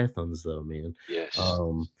leviathans, though, man. Yes.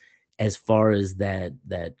 um as far as that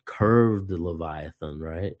curved leviathan,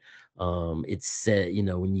 right? It's said,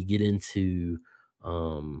 when you get into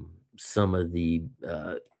some of the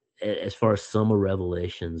as far as some of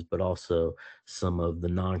revelations, but also some of the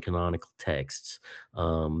non-canonical texts,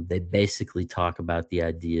 they basically talk about the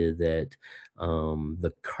idea that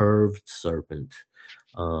the curved serpent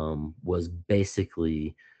was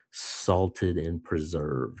basically salted and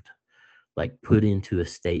preserved, like put into a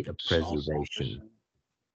state of Salt and preservation, pepper.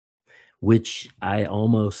 which I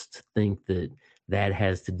almost think that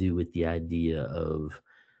has to do with the idea of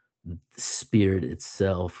the spirit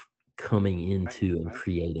itself coming Right, into and right.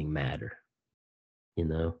 creating matter, you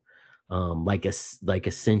know like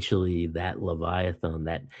essentially that leviathan,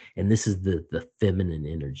 that, and this is the feminine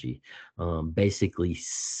energy, basically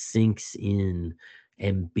sinks in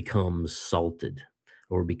and becomes salted,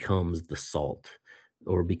 or becomes the salt,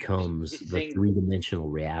 or becomes You the think? three-dimensional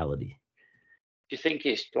reality. Do you think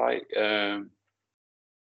it's like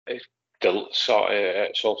it's so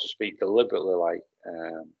to speak, deliberately like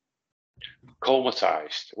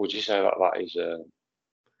comatized? Would you say that that is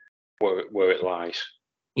where it lies?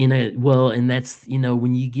 And that's,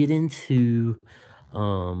 when you get into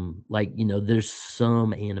like, there's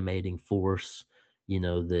some animating force,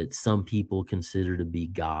 that some people consider to be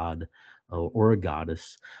god, or a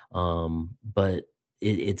goddess, but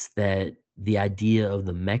it's that the idea of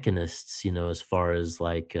the mechanists, as far as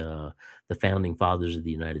like the founding fathers of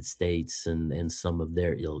the United States and some of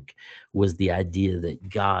their ilk, was the idea that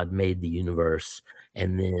God made the universe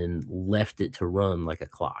and then left it to run like a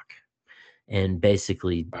clock, and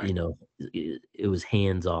basically, Right. it was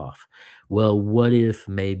hands off. Well, what if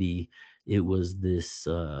maybe it was this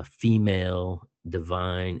female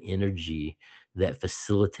divine energy that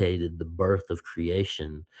facilitated the birth of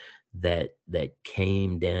creation, that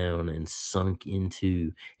came down and sunk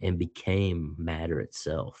into and became matter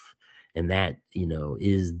itself, and that,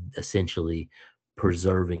 is essentially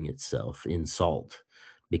preserving itself in salt,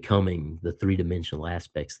 becoming the three-dimensional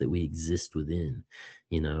aspects that we exist within,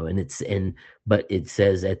 but it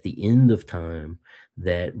says at the end of time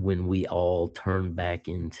that when we all turn back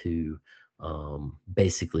into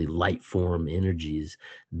basically light form energies,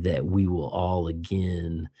 that we will all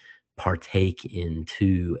again partake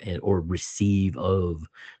into and or receive of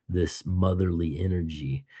this motherly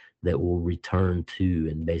energy that will return to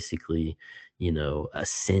and basically,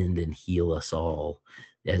 ascend and heal us all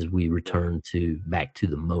as we Yeah. return to back to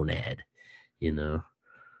the monad. you know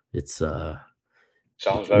it's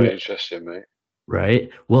Sounds it's very interesting, mate. Right.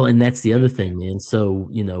 Well, and that's the Yeah. other thing, man. So,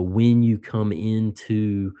 when you come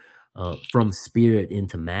into from spirit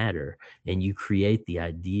into matter, and you create the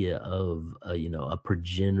idea of a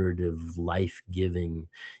progenerative, life-giving,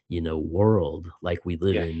 world like we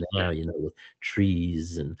live Yeah. in Yeah. now, with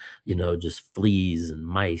trees and, just fleas and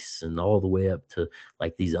mice, and all the way up to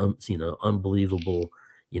like these unbelievable,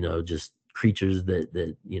 just creatures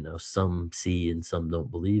that some see and some don't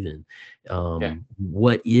believe in. Yeah.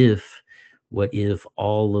 What if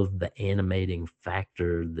all of the animating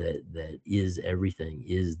factor that is everything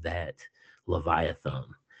is that leviathan,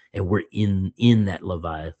 and we're in that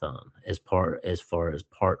leviathan as far as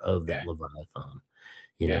part of Yeah. that leviathan,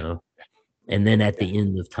 you Yeah. know and then at Yeah. the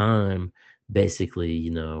end of time,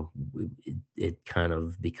 basically, it kind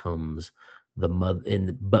of becomes the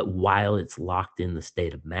mother, but while it's locked in the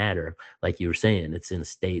state of matter, like you were saying, it's in a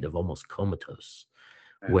state of almost comatose,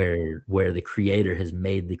 Yeah. where the creator has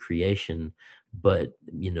made the creation, but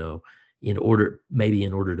in order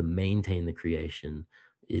to maintain the creation,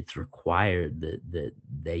 it's required that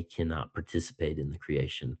they cannot participate in the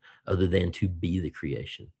creation other than to be the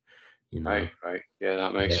creation. you Right. know Right. Yeah,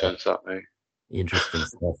 that makes yeah, sense. That mate. interesting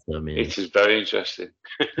stuff, though, man. It is very interesting.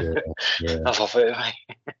 Yeah, yeah, I love it,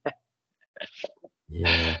 mate.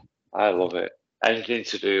 yeah. I love it. Anything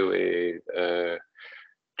to do with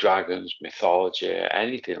dragons, mythology,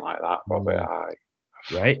 anything like that, Robert. Mm, I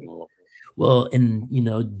right. fucking love Well, and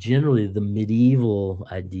generally the medieval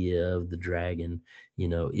idea of the dragon,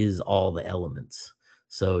 is all the elements.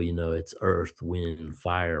 So, it's earth, wind,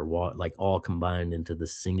 fire, water, like all combined into the it.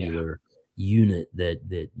 Yeah. singular, unit that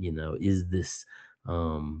is this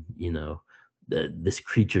this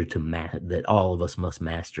creature that all of us must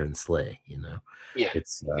master and slay. Yeah.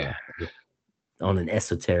 It's Yeah. on an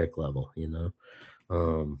esoteric level.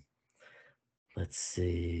 Let's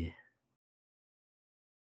see,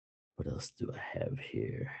 what else do I have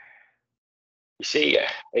here? You see,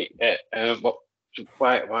 what,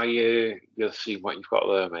 why you'll see what you've got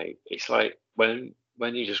there, mate. It's like when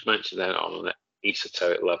you just mentioned that on an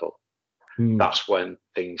esoteric level, that's when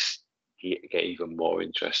things get even more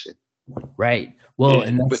interesting. Right. Well,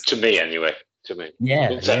 and but to me anyway. To me, yeah,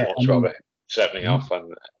 don't take much, Robert. Set me off, but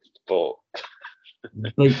you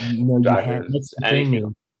have, that's the thing,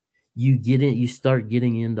 man. You start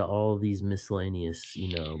getting into all these miscellaneous,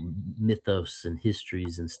 mythos and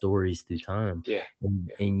histories and stories through time. Yeah.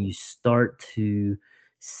 And you start to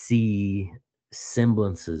see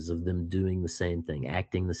semblances of them doing the same thing,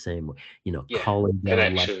 acting the same way, calling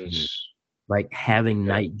down connections, like having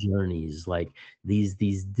night journeys, like these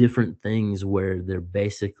different things where they're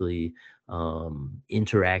basically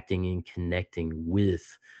interacting and connecting with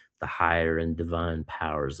the higher and divine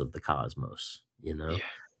powers of the cosmos. Yeah.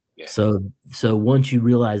 So once you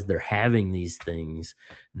realize they're having these things,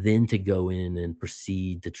 then to go in and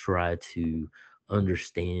proceed to try to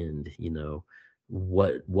understand,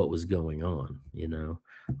 what was going on,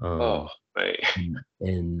 right.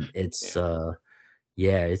 and it's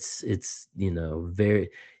it's very,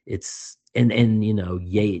 it's and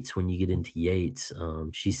Yates, when you get into Yates,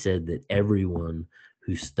 she said that everyone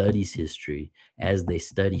who studies history, as they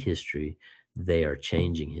study history, they are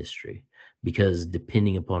changing history, because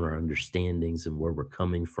depending upon our understandings and where we're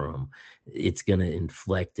coming from, it's going to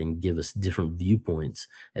inflect and give us different viewpoints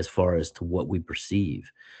as far as to what we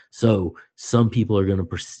perceive. So some people are going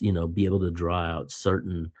to be able to draw out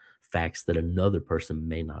certain facts that another person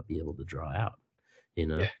may not be able to draw out.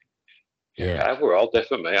 Yeah. We're all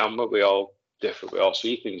different, mate. We all different. We all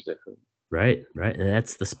see things different. Right. And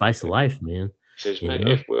that's the spice of life, man. Says, mate,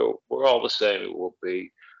 if we're all the same, it would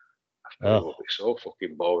be so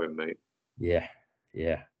fucking boring, mate. Yeah.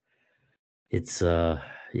 It's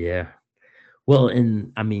well,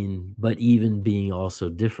 and I mean, but even being also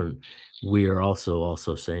different, we are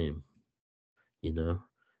also same, in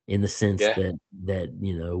the sense that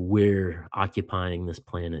we're occupying this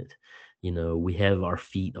planet. We have our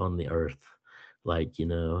feet on the earth, like,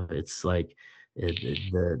 it's like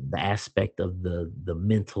the aspect of the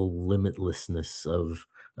mental limitlessness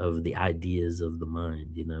of the ideas of the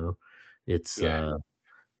mind. It's yeah.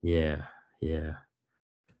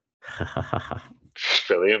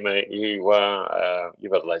 Brilliant, mate. You're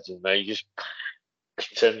a legend, mate. You just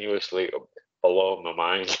continuously blow my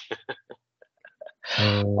mind.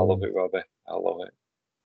 I love it, Robbie. I love it.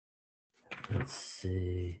 Let's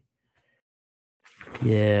see.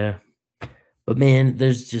 Yeah. But man,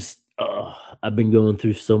 there's just I've been going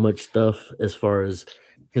through so much stuff, as far as,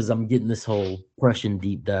 because I'm getting this whole Prussian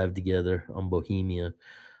deep dive together on Bohemia,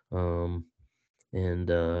 and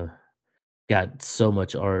got so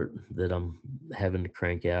much art that I'm having to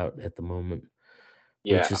crank out at the moment.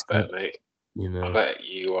 Yeah, which is, I bet, mate. I bet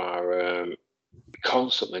you are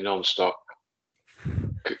constantly non-stop.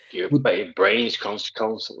 Your brain's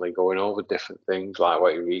constantly going over different things, like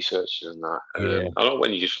what you research and that. I know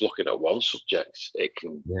when you're just looking at one subject, it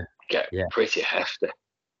can get pretty hefty.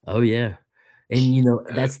 Oh yeah. And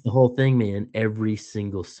that's the whole thing, man. Every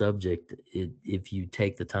single subject, if you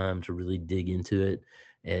take the time to really dig into it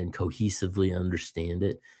and cohesively understand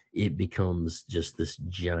it, it becomes just this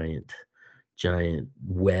giant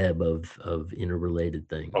web of interrelated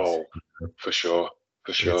things. Oh, for sure.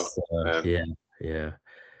 Yeah.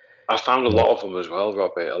 I found a lot of them as well,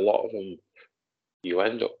 Robbie. A lot of them, you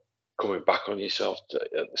end up coming back on yourself at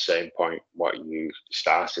the same point what you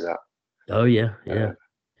started at. Oh yeah.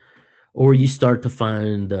 Or you start to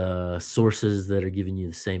find sources that are giving you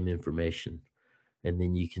the same information, and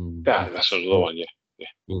then you can that's another one. Yeah.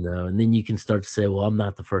 And then you can start to say, well, I'm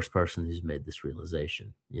not the first person who's made this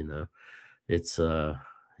realization. It's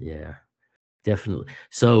definitely.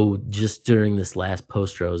 So just during this last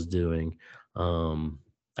poster I was doing,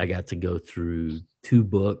 I got to go through 2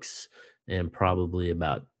 books and probably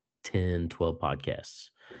about 10, 12 podcasts,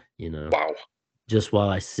 Wow. just while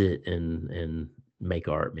I sit and make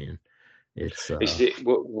art, man. It's Is it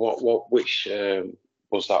which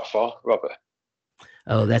was that for, Robert?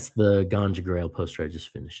 Oh, that's the Ganja Grail poster I just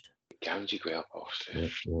finished. Ganja Grail poster.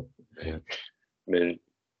 Yeah. I mean,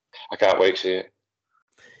 I can't wait to see it.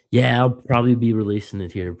 Yeah, I'll probably be releasing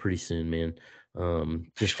it here pretty soon, man.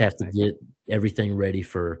 Just have to get everything ready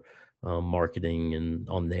for marketing and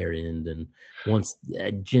on their end. And once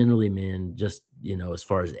generally, man, just as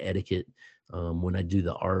far as etiquette, when I do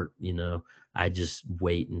the art, I just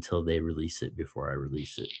wait until they release it before I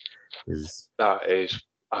release it.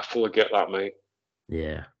 I fully get that, mate.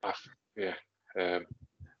 Yeah. Yeah.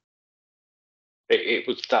 It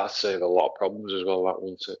would start to save a lot of problems as well, that,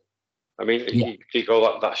 wouldn't it? I mean, you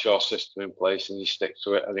go that's your system in place and you stick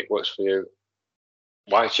to it and it works for you.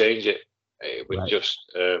 Why change it? It would just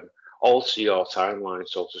alter your timeline,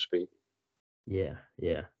 so to speak. Yeah.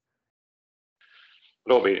 I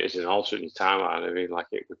don't mean it's an altering your timeline. I mean, like,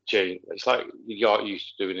 it would change. It's like you're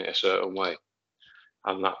used to doing it a certain way,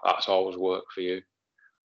 and that's always worked for you.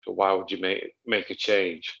 So why would you make a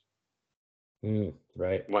change?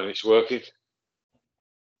 Right. When it's working?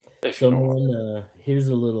 So, man, here's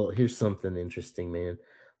something interesting, man.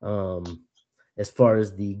 As far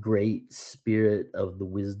as the great spirit of the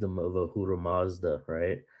wisdom of Ahura Mazda,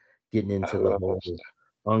 right? Getting into the whole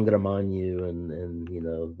Angramanyu and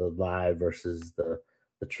the lie versus the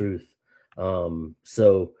truth.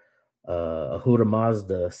 So Ahura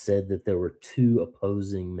Mazda said that there were two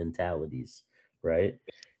opposing mentalities, right?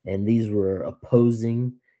 And these were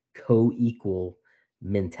opposing, co-equal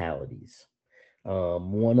mentalities.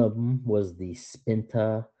 One of them was the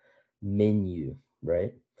Spenta menu,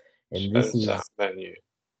 right? And this is menu.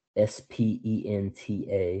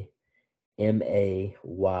 SPENTAMAYNU.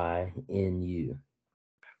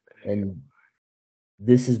 And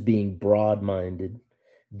this is being broad-minded,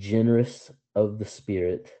 generous of the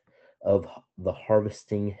spirit, of the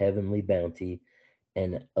harvesting heavenly bounty,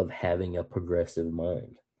 and of having a progressive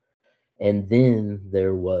mind. And then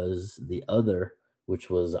there was the other, which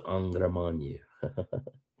was Angramanyu.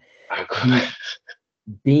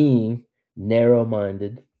 Being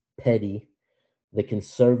narrow-minded, petty, the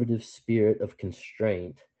conservative spirit of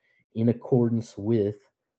constraint, in accordance with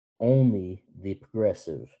only the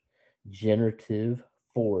progressive, generative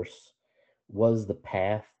force, was the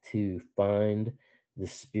path to find the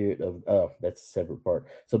spirit of. Oh, that's a separate part.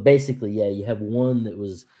 So basically, you have one that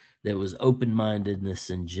was open-mindedness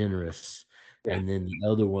and generous, and then the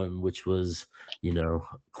other one which was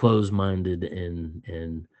closed-minded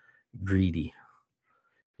and greedy.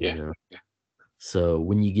 So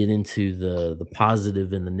when you get into the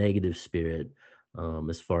positive and the negative spirit,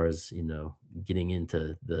 as far as getting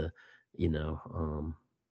into the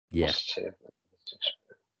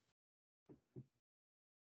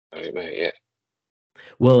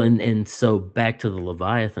well, and so back to the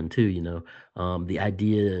Leviathan too, the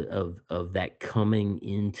idea of that coming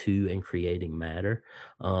into and creating matter,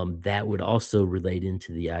 that would also relate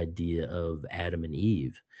into the idea of Adam and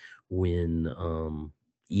Eve when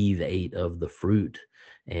Eve ate of the fruit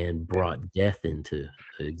and brought death into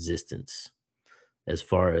existence. As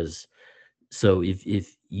far as so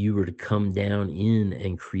if you were to come down in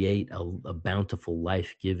and create a bountiful,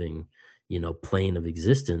 life-giving, plane of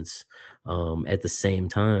existence, at the same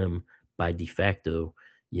time, by de facto,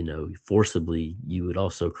 forcibly, you would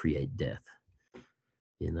also create death.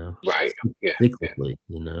 Right. Cyclically,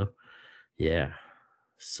 yeah.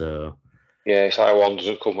 So. Yeah, it's like one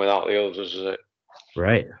doesn't come without the others, is it?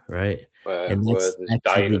 Right. And where there's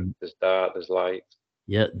diamond, there's dark, there's light.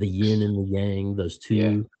 Yeah, the yin and the yang, those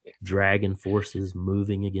two dragon forces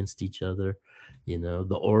moving against each other.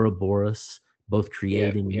 The Ouroboros, both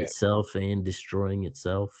creating itself and destroying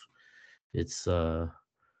itself. It's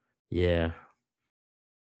yeah.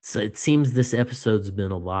 So it seems this episode's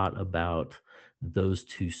been a lot about those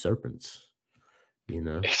two serpents.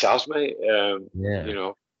 It has, mate.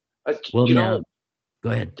 Yeah. Well, now, go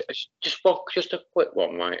ahead. Just a quick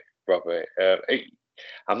one, mate, Robbie.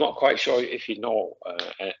 I'm not quite sure if you know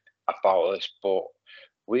about this, but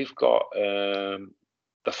we've got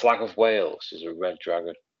the flag of Wales is a red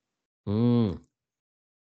dragon.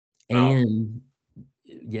 And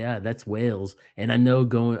yeah, that's Wales. And I know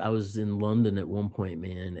I was in London at one point,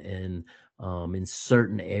 man, and in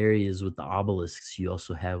certain areas with the obelisks, you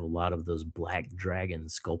also have a lot of those black dragon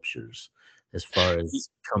sculptures as far as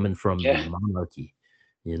coming from the monarchy,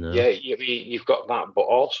 Yeah, I mean, you've got that, but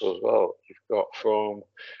also as well, you've got from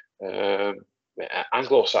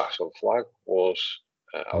Anglo-Saxon flag was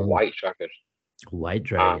a white dragon. White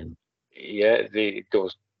dragon. There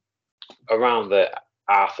was around the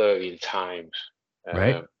Arthurian times.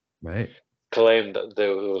 Right. Claimed that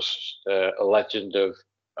there was a legend of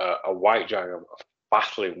a white dragon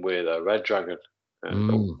battling with a red dragon, and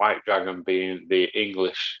the white dragon being the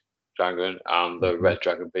English dragon, and the red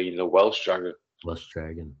dragon being the Welsh dragon. Welsh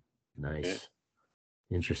dragon, nice,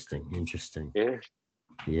 interesting.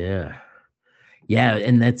 Yeah,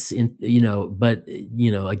 and that's but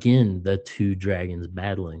again, the two dragons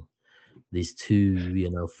battling. these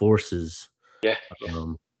two, forces. Yeah.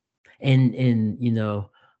 And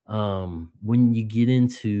when you get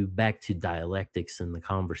into back to dialectics in the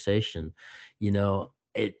conversation,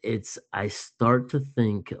 it's I start to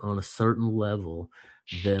think on a certain level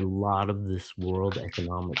that a lot of this World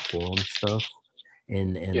Economic Forum stuff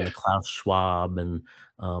and Yeah. the Klaus Schwab, and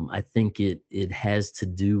I think it has to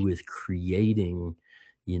do with creating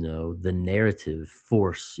the narrative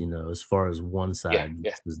force, as far as one Yeah. side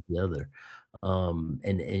Yeah. versus the other.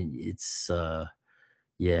 And it's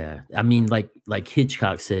yeah, I mean, like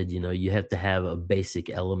Hitchcock said, you have to have a basic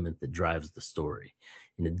element that drives the story,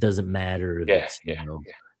 and it doesn't matter if Yeah. it's Yeah.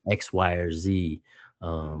 Yeah. X, Y, or Z.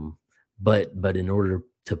 But in order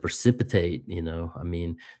to precipitate, I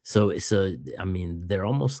mean, I mean, they're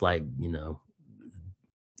almost like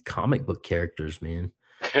comic book characters, man.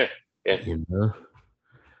 Yeah. You know,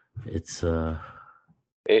 it's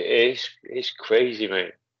It's crazy,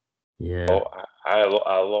 mate. yeah. Oh, I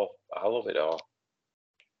love it all.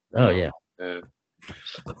 Oh yeah.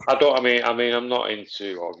 I don't. I mean, I'm not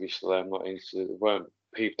into. Obviously, I'm not into when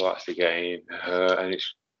people actually getting hurt, and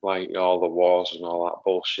it's like all the wars and all that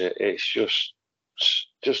bullshit. It's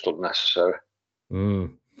just unnecessary.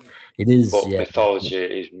 Mm. It is, But yeah. mythology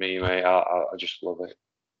is me, mate. I just love it.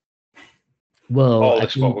 Well, All I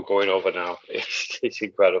this what think we're going over now. It's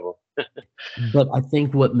incredible. But I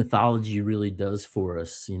think what mythology really does for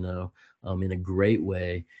us, in a great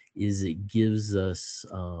way, is it gives us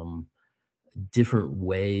different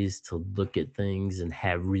ways to look at things and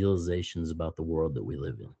have realizations about the world that we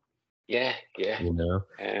live in. Yeah, yeah, You know,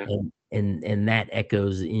 yeah, and that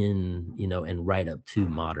echoes in, and right up to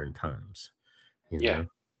modern times. You yeah. know,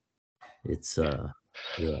 it's Yeah.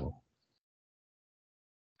 yeah,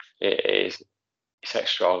 It is. It's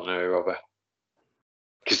extraordinary, Robert.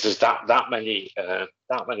 Because there's that many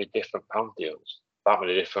different pantheons, that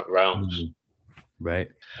many different realms, mhm, right,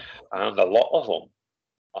 and a lot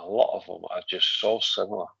of them are just so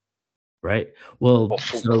similar, right. Well, but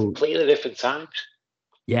from so completely different times.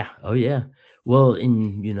 yeah. Oh, yeah. Well,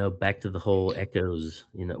 in back to the whole echoes.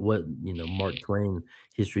 What Mark Twain,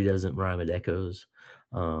 history doesn't rhyme, it echoes.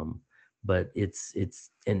 Um, but it's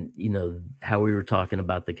and how we were talking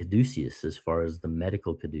about the caduceus as far as the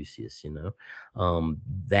medical caduceus.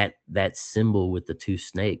 That symbol with the two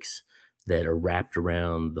snakes that are wrapped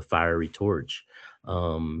around the fiery torch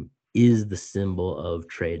is the symbol of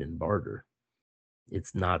trade and barter.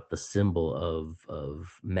 It's not the symbol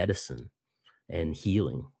of medicine and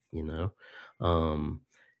healing. um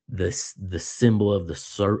the symbol of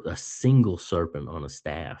a single serpent on a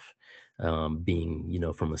staff,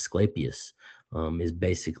 being from Asclepius, is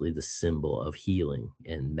basically the symbol of healing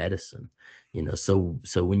and medicine.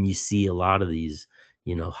 So when you see a lot of these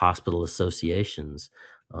hospital associations,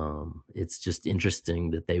 it's just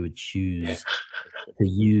interesting that they would Yeah, choose to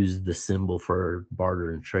use the symbol for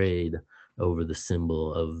barter and trade over the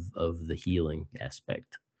symbol of the healing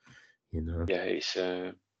aspect. you know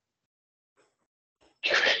yeah.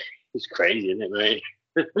 It's crazy, isn't it, mate?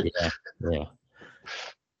 Yeah, yeah,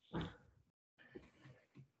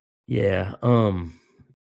 yeah.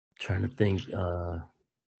 Trying to think.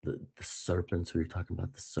 The serpents. We were talking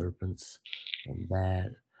about the serpents and that.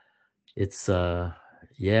 It's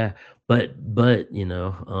yeah, but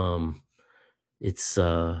it's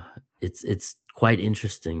it's quite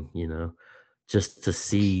interesting. Just to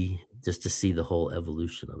see the whole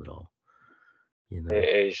evolution of it all. You know. It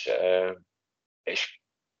is. It's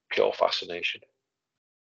pure fascination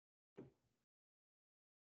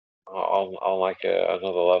on like another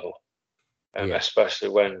level, Yeah. especially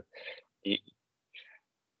when you,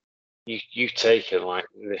 you've taken like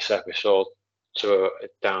this episode to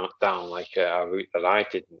down like a route that I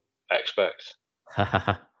didn't expect,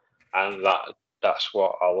 and that's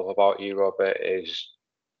what I love about you, Robert. Is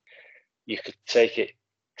you could take it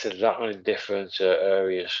to that many different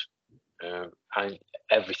areas, and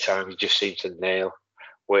every time you just seem to nail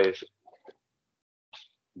with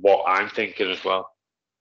what I'm thinking as well.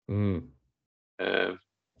 Mm. Um,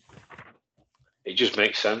 it just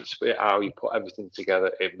makes sense. But how you put everything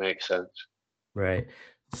together, it makes sense. Right.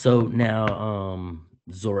 So now,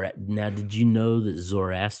 now, did you know that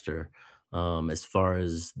Zoroaster, as far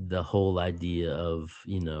as the whole idea of,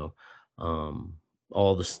 um,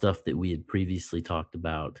 all the stuff that we had previously talked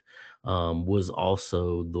about, was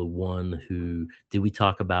also the one who, did we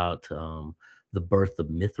talk about, the birth of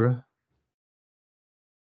Mithra?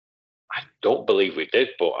 I don't believe we did,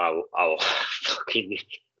 but I'll fucking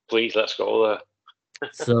please let's go there.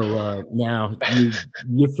 So, now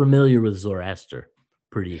you're familiar with Zoroaster.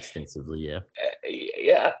 pretty extensively. Yeah,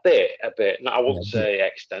 a bit. No, I wouldn't Yeah, say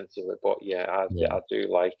extensively, but yeah, yeah, I do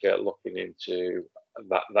like looking into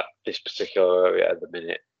this particular area at the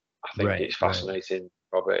minute. I think right, it's right, fascinating,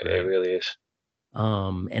 Robert. It right. really is.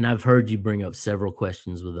 And I've heard you bring up several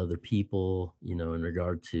questions with other people, in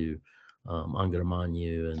regard to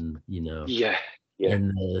Angramanyu and Yeah, yeah,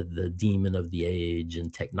 and the demon of the age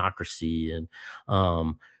and technocracy and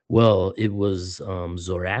well, it was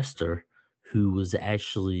Zoroaster who was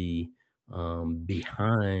actually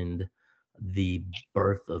behind the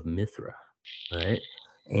birth of Mithra, right?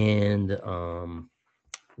 And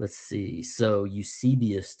let's see. So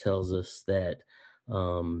Eusebius tells us that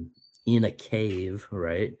um, in a cave,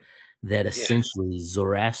 right, that yeah, essentially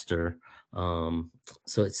Zoroaster. Um,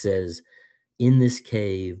 so it says, in this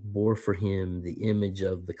cave bore for him the image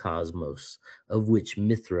of the cosmos, of which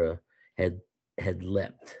Mithra had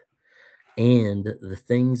leapt, and the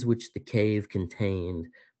things which the cave contained,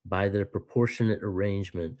 by their proportionate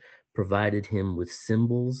arrangement, provided him with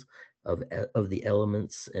symbols of the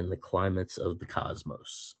elements and the climates of the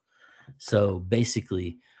cosmos. So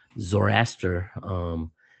basically, Zoroaster,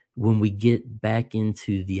 when we get back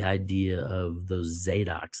into the idea of those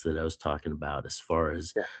Zadoks that I was talking about, as far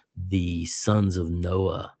as yeah, the sons of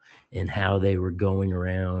Noah and how they were going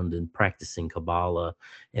around and practicing Kabbalah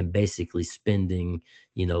and basically spending,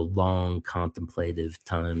 long contemplative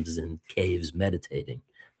times in caves meditating,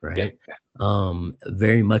 yeah, right?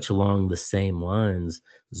 Very much along the same lines,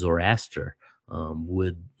 Zoroaster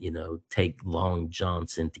would take long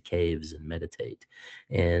jaunts into caves and meditate,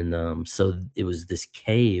 and so it was this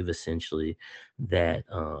cave essentially that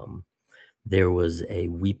there was a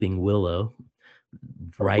weeping willow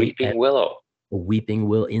a right weeping at willow. a weeping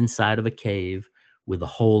willow inside of a cave with a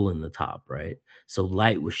hole in the top, right? So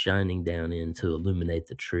light was shining down in to illuminate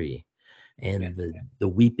the tree, Yeah, and the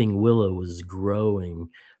weeping willow was growing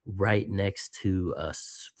right next to a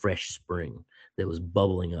fresh spring that was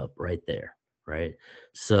bubbling up right there, right? right,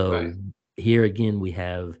 So here again we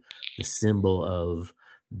have the symbol of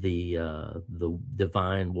the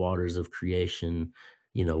divine waters of creation,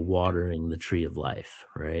 watering the tree of life,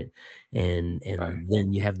 right? and right, and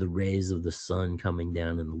then you have the rays of the sun coming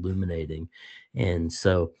down and illuminating, and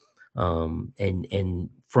so and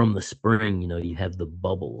from the spring, you have the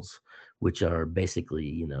bubbles, which are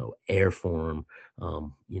basically, air form,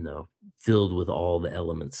 filled with all the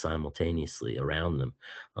elements simultaneously around them,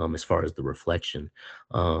 as far as the reflection.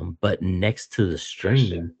 But next to the interesting.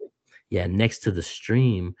 stream, yeah, next to the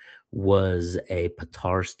stream was a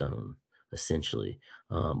Patar stone, essentially.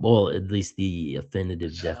 Well, at least the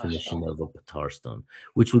definitive definition of a Patar stone,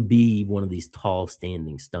 which would be one of these tall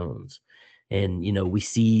standing stones. And, we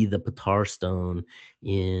see the Patar stone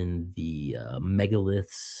in the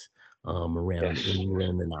megaliths around Yes,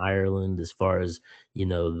 England and Ireland, as far as,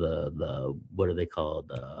 the what are they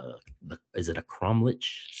called? Is it a cromlech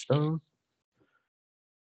stone?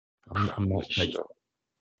 I'm not quite. so,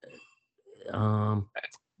 Um,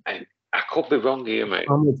 and I could be wrong here, mate.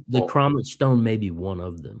 The But cromlech stone may be one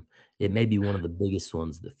of them. It may be one of the biggest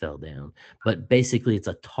ones that fell down. But basically, it's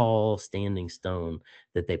a tall standing stone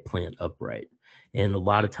that they plant upright. And a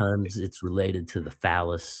lot of times it's related to the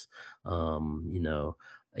phallus.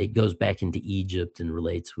 It goes back into Egypt and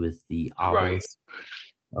relates with the right, obelisk,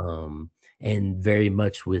 um, and very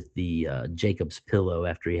much with the Jacob's pillow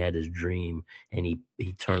after he had his dream, and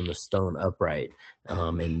he turned the stone upright,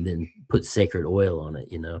 and then put sacred oil on it.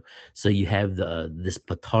 So you have this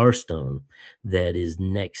Patar stone that is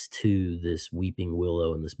next to this weeping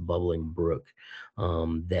willow and this bubbling brook,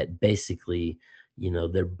 that basically,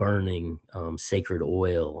 they're burning sacred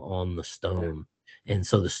oil on the yeah, stone. And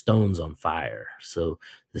so the stone's on fire. So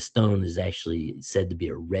the stone is actually said to be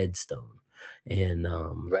a red stone. And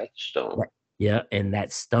redstone. yeah, and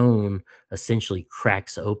that stone essentially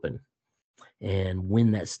cracks open. And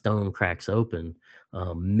when that stone cracks open,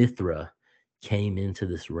 Mithra came into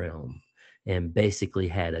this realm and basically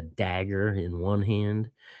had a dagger in one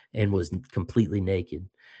hand and was completely naked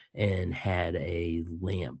and had a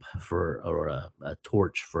lamp or a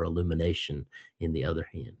torch for illumination in the other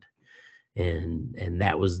hand. And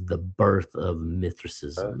that was the birth of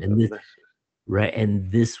Mithricism. And this, right, and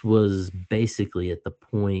this was basically at the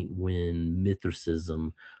point when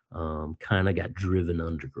Mithricism kind of got driven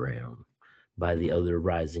underground by the other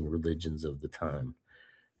rising religions of the time.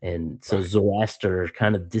 And so Right. Zoroaster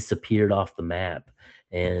kind of disappeared off the map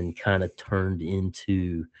and kind of turned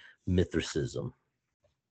into Mithricism.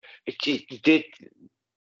 Did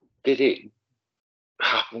it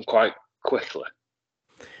happen quite quickly?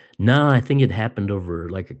 No, I think it happened over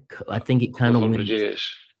like I think it A couple kind of of hundred went,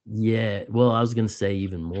 years. Yeah, well, I was gonna say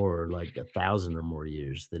even more, like 1,000 or more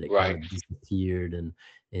years that it kind Right. of disappeared and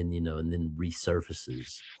and then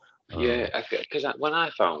resurfaces. Yeah, Um, because when I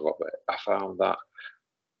found Robert, I found that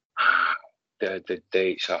the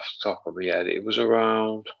dates off the top of my head, it was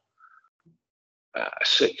around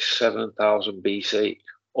 6,000-7,000 BC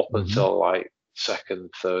up mhm, until like second,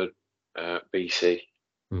 third BC.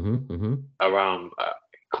 mhm. Around it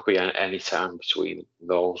could be any time between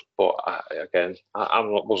those, but again,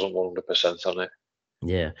 wasn't 100% on it.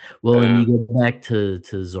 Yeah. Well, and you Um, go back to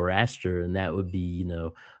Zoroaster, and that would be,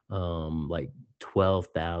 like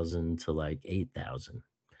 12,000 to like 8,000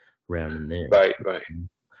 around in there. right, right.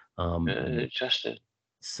 Um, Interesting.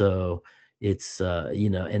 So it's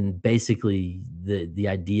and basically the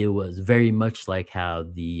idea was very much like how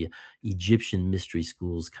the Egyptian mystery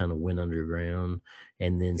schools kind of went underground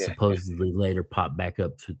and then Yeah, supposedly later popped back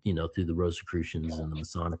up to, through the Rosicrucians and the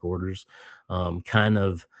Masonic orders. Kind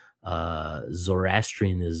of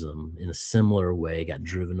Zoroastrianism in a similar way got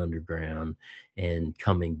driven underground and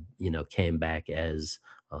came back as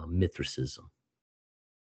Mithraism.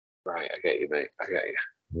 right. I get you, mate. I get you.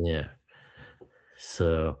 Yeah.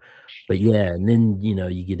 So, but yeah, and then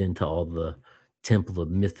you get into all the Temple of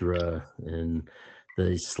Mithra and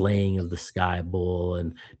the slaying of the Sky Bull,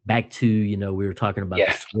 and back to we were talking about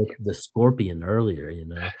Yeah, the scorpion earlier.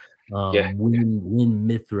 yeah. When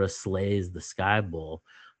Mithra slays the Sky Bull,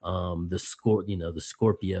 the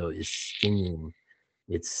Scorpio is stinging.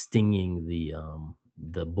 It's stinging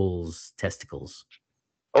the bull's testicles.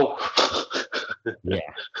 Oh, Yeah,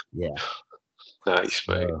 yeah. nice,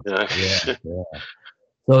 mate. So yeah, Nice. yeah.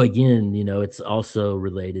 So again, it's also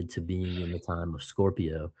related to being in the time of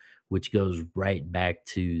Scorpio, which goes right back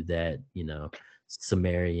to that,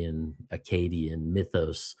 Sumerian, Akkadian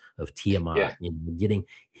mythos of Yeah, Tiamat, getting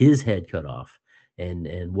his head cut off.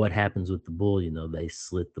 And what happens with the bull, they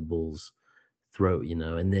slit the bull's throat,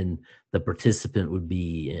 and then the participant would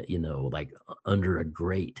be, like under a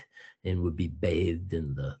grate and would be bathed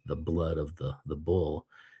in the blood of the bull,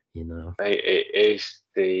 you know. mate. It is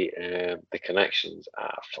the connections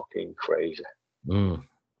are fucking crazy. Mm,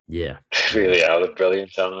 yeah. They Yeah. really are. They're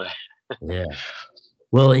brilliant, aren't Yeah.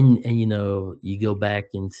 Well, and you go back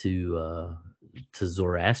into to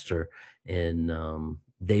Zoroaster, and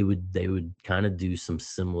they would kind of do some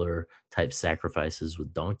similar type sacrifices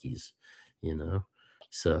with donkeys, you know. they?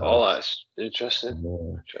 So Oh, that's interesting.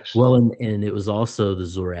 yeah. Interesting. Well, and it was also the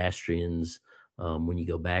Zoroastrians, when you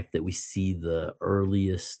go back, that we see the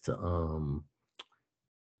earliest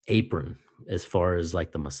apron, as far as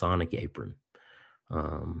like the Masonic apron.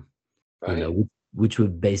 Um, Right. which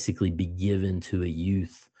would basically be given to a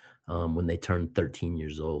youth when they turned 13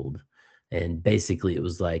 years old. And basically, it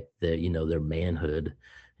was like their manhood.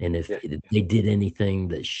 And if Yeah. they did anything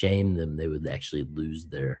that shamed them, they would actually lose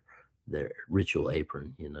their ritual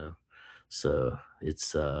apron. So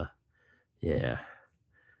it's yeah,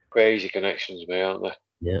 Crazy connections, mate, aren't they?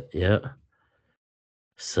 yeah, yeah.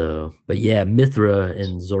 So, but yeah, Mithra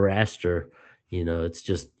and Zoroaster, it's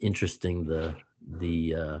just interesting the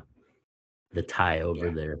tie over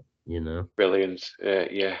Yeah. there. Brilliant.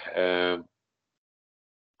 Yeah.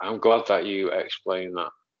 I'm glad that you explained that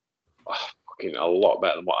fucking a lot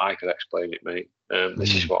better than what I could explain it, mate.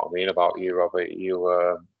 This is Mm. what I mean about you, Robert.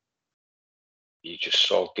 You just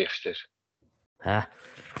so gifted. Ah,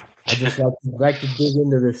 I just like to dig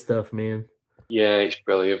into this stuff, man. Yeah, it's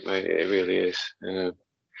brilliant, mate. It really is. I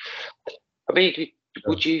mean, So,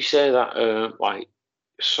 would you say that like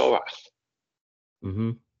Sorath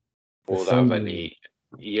mhm. The would have sun. any?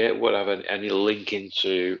 Yeah, would have any link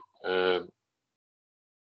into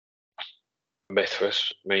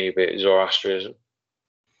Mithras, maybe Zoroastrianism?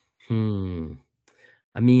 Hmm.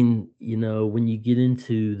 I mean, when you get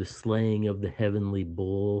into the slaying of the heavenly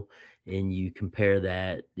bull and you compare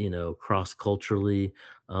that, cross culturally,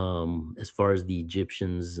 as far as the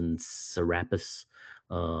Egyptians and Serapis,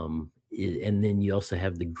 and then you also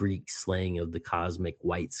have the Greek slaying of the cosmic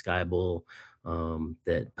white sky bull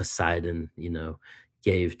that Poseidon,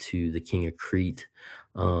 gave to the king of Crete.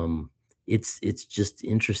 It's just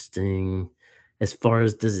interesting. As far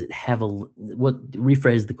as, does it have what,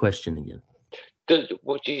 rephrase the question again?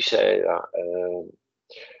 Would you say that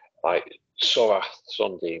like Sorath,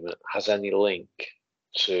 Sun Demon, has any link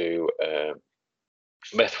to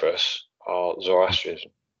Mithras or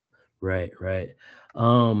Zoroastrianism? Right, right.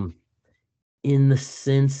 Um, in the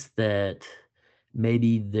sense that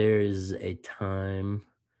maybe there's a time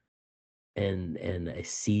and a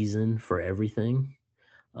season for everything.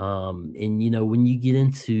 And when you get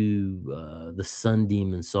into the Sun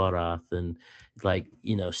Demon Sawroth and, like,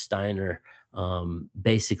 Steiner,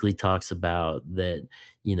 basically talks about that,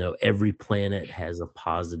 every planet has a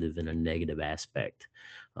positive and a negative aspect.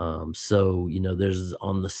 So, there's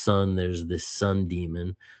on the sun, there's this sun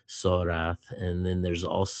demon, Sorath, and then there's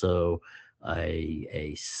also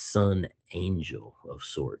a sun angel of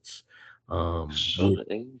sorts. Sun With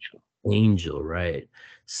angel. angel, right?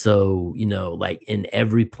 So, like in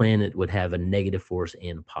every planet would have a negative force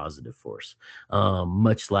and a positive force.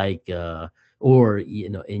 Much like or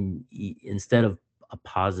instead of a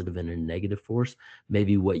positive and a negative force,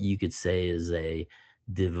 maybe what you could say is a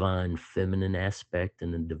divine feminine aspect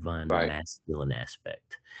and a divine Right. masculine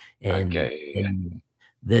aspect. And Okay. Yeah. and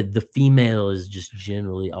the female is just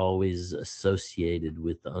generally always associated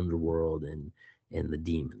with the underworld and the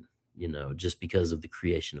demon, just because of the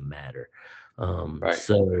creation of matter. Right.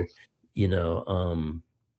 So, Right. you know,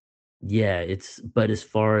 yeah, but as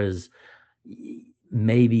far as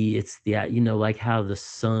maybe it's like how the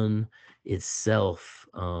sun itself,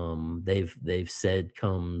 they've said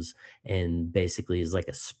comes and basically is like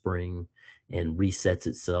a spring and resets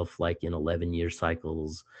itself like in 11-year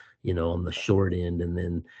cycles, on the short end, and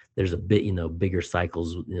then there's a bit, bigger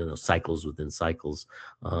cycles, cycles within cycles.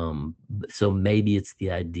 So maybe it's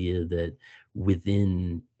the idea that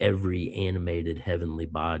within every animated heavenly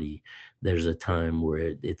body there's a time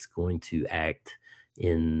where it's going to act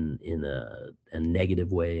in a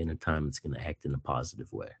negative way, and a time it's going to act in a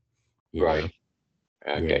positive way, you Right. know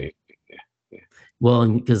yeah. Okay. Yeah. Yeah. Well,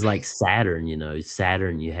 because like Saturn,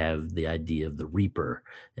 Saturn, you have the idea of the reaper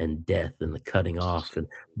and death and the cutting off,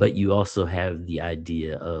 but you also have the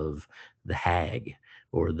idea of the hag,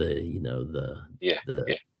 or Yeah. the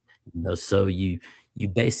Yeah. so you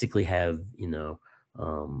basically have,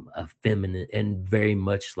 a feminine, and very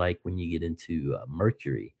much like when you get into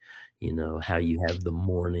Mercury, how you have the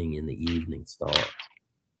morning and the evening star,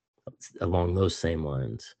 along those same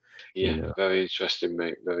lines, you Yeah. know. Very interesting,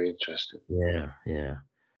 mate. Very interesting. Yeah, yeah.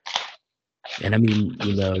 And I mean,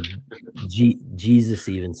 Jesus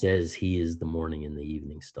even says he is the morning and the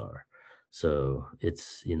evening star. So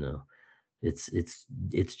it's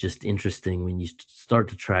just interesting when you start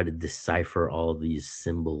to try to decipher all these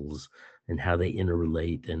symbols and how they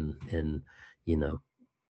interrelate and you know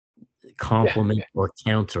Yeah. complement Yeah. or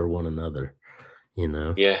counter one another.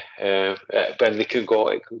 Yeah. But it can go.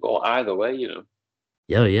 It can go either way.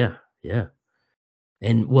 Yeah, yeah, yeah.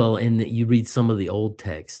 And well, and you read some of the old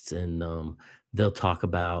texts, and they'll talk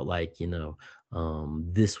about, like,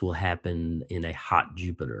 this will happen in a hot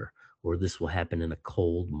Jupiter, or this will happen in a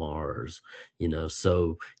cold Mars.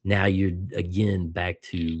 So now you're again back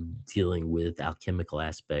to dealing with alchemical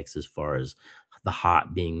aspects, as far as the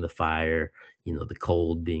hot being the fire, the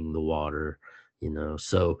cold being the water.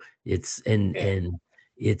 So it's Yeah.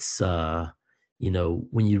 it's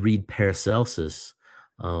when you read Paracelsus,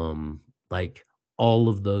 like, all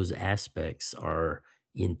of those aspects are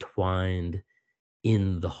entwined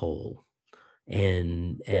in the whole,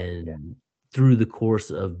 and Yeah. Yeah. through the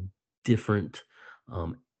course of different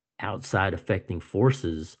um, outside affecting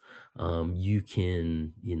forces, you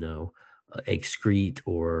can, excrete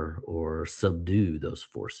or subdue those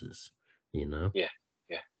forces. you know Yeah.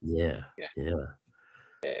 Yeah. yeah, Yeah. yeah.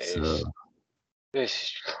 It's So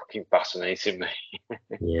it's fucking fascinating, mate.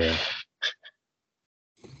 yeah,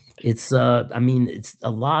 it's I mean, it's a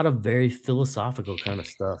lot of very philosophical kind of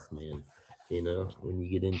stuff, man, when you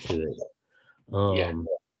get into it. Yeah. um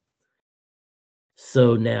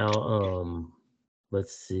so now,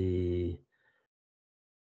 let's see.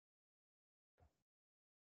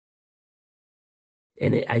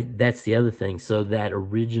 And that's the other thing. So that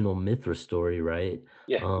original Mithra story, right,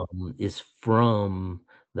 Yeah. is from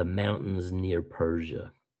the mountains near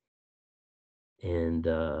Persia. And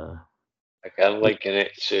I can liken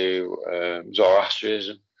it to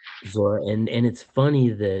Zoroastrianism. and it's funny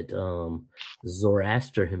that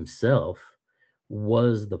Zoroaster himself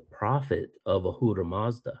was the prophet of Ahura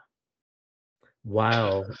Mazda,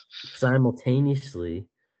 while simultaneously,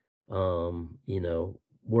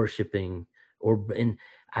 worshiping, and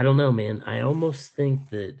I don't know, man. I almost think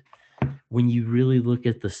that when you really look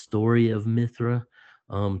at the story of Mithra,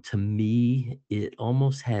 to me, it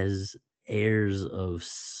almost has airs of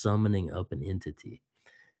summoning up an entity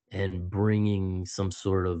and bringing some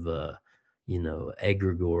sort of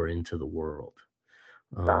egregore into the world.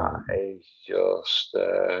 That Um, is just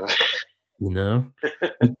you know,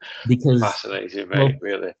 because, fascinating, mate. well,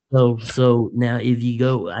 Really. so now if you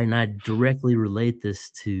go, and I directly relate this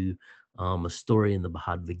to a story in the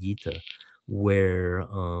Bhagavad Gita, where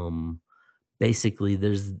basically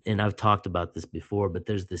and I've talked about this before, but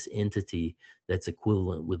there's this entity that's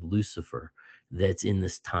equivalent with Lucifer, that's in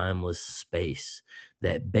this timeless space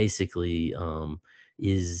that basically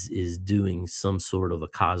is doing some sort of a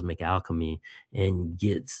cosmic alchemy and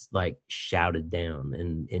gets like shouted down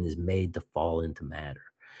and is made to fall into matter.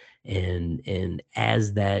 And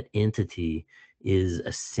as that entity is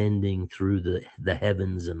ascending through the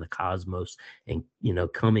heavens and the cosmos and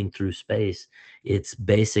coming through space, it's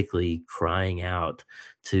basically crying out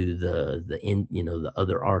to the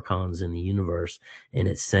other archons in the universe, and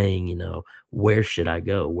it's saying, where should I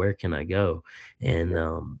go, where can I go?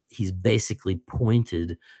 And he's basically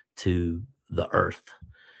pointed to the earth,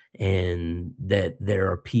 and that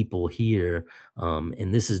there are people here,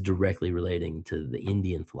 and this is directly relating to the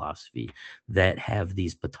Indian philosophy, that have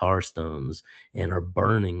these patar stones and are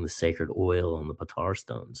burning the sacred oil on the patar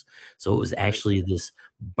stones. So it was actually this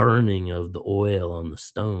burning of the oil on the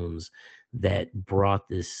stones that brought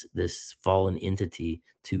this fallen entity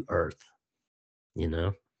to earth,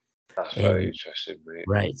 That's very and interesting, mate.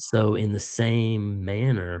 right. So in the same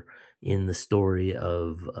manner, in the story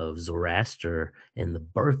of Zoroaster and the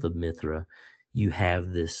birth of Mithra, you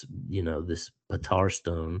have this Patar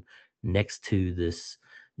stone next to this,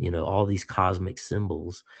 all these cosmic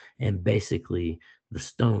symbols, and basically the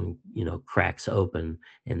stone, cracks open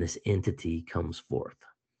and this entity comes forth.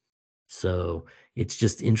 So it's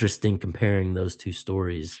just interesting comparing those two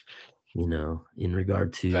stories, in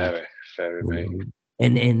regard to, Very, very, you mate. know,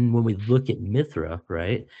 and when we look at Mithra,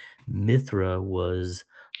 right? Mithra was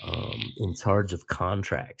in charge of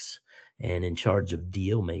contracts and in charge of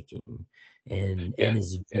deal making, and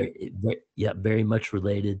is very much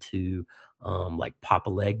related to like Papa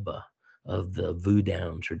Legba of the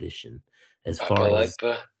Voodoo tradition, as Papa far as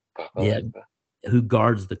Legba. Papa yeah, Legba. who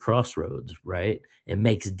guards the crossroads, right? And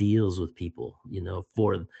makes deals with people,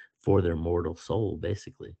 for their mortal soul,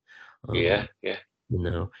 basically. Yeah, Um,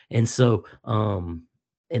 yeah. and so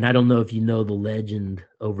and I don't know if you know the legend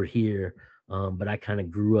over here, but I kind of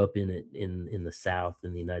grew up in it in the South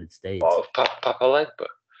in the United States. Oh, Papa Legba.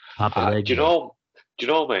 Papa Do you Legba. know? Do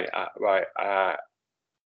you know, mate? Right.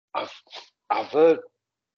 I've I've heard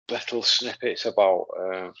little snippets about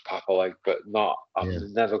Papa Leg, but not. I've Yeah,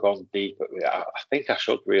 never gone deep. I think I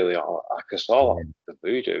should really. Because all yeah. the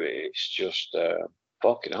voodoo, it's just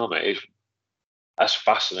fucking hell, mate. It's as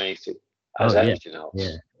fascinating Oh as yeah, anything yeah.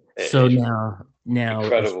 else. It So is now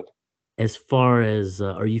incredible. as far as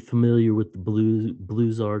are you familiar with the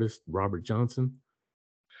blues artist Robert Johnson?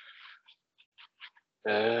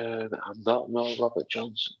 I'm not no Robert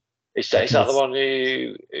Johnson. Is Okay, that the one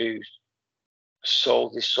who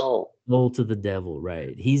sold his soul? Soul to the Devil,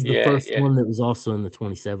 right? He's the Yeah, first yeah. one that was also in the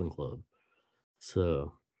 27 Club.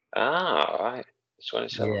 So Ah, right.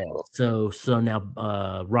 27 yeah. Club. So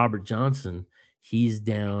now Robert Johnson, he's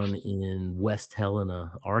down in West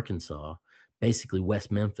Helena, Arkansas, basically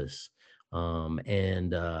West Memphis.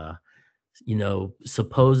 And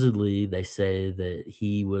supposedly they say that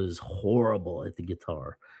he was horrible at the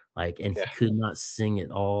guitar, like, and he Yeah, could not sing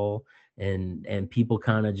at all. And people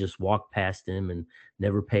kind of just walked past him and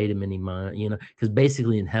never paid him any mind, because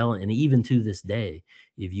basically in Helen, and even to this day,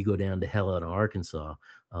 if you go down to Helena, Arkansas,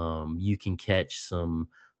 you can catch some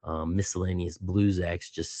miscellaneous blues acts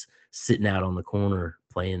just sitting out on the corner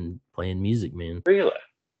playing music, man. really.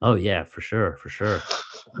 Oh yeah, for sure, for sure.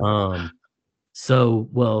 Um, so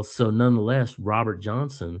nonetheless, Robert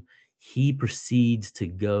Johnson, he proceeds to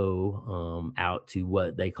go out to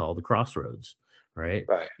what they call the crossroads, right?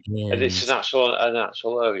 Right. And it's And an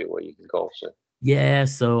actual area where you can go to. yeah,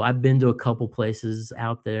 so I've been to a couple places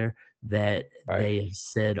out there that Right. they have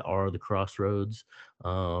said are the crossroads.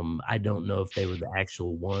 I don't know if they were the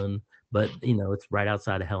actual one, but it's right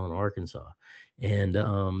outside of Helen, Arkansas. And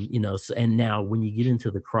and now when you get into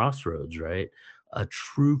the crossroads, right? A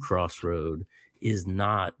true crossroad is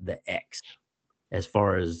not the X as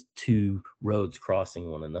far as two roads crossing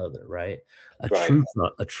one another, right? Right.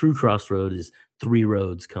 A true crossroad is three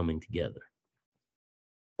roads coming together,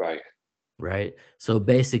 Right. right? So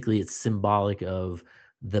basically, it's symbolic of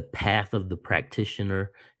the path of the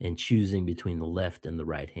practitioner and choosing between the left and the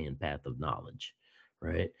right hand path of knowledge,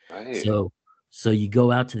 right? Right. So you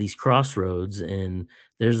go out to these crossroads, and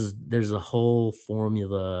there's a whole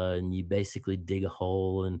formula, and you basically dig a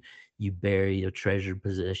hole and you bury a treasured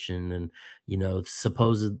position, and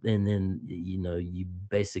and then you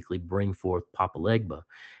basically bring forth Papa Legba.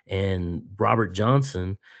 And Robert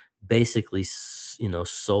Johnson basically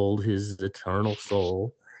sold his eternal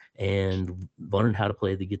soul and learned how to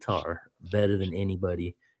play the guitar better than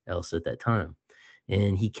anybody else at that time.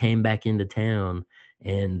 And he came back into town,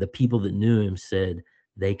 and the people that knew him said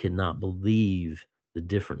they could not believe the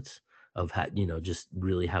difference of how, just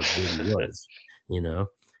really how good he was, you know.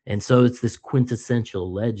 And so it's this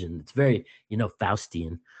quintessential legend. It's very,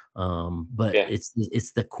 Faustian, but Yeah.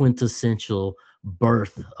 it's the quintessential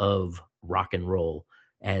birth of rock and roll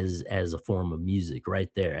as a form of music right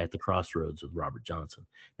there at the crossroads with Robert Johnson.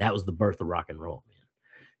 That was the birth of rock and roll, man.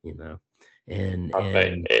 You know, and I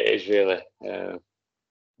bet and it is really.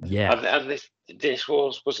 yeah, And this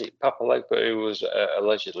was it Papa Legba who was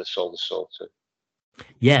allegedly sold the soul to?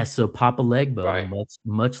 yeah. So Papa Legba, Right.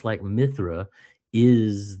 much like Mithra,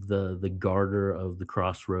 is the garter of the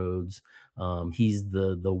crossroads. He's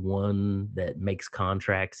the one that makes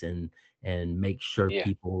contracts and makes sure Yeah.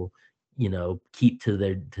 people, keep to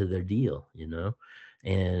their deal.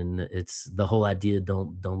 And it's the whole idea.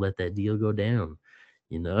 Don't let that deal go down.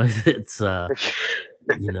 It's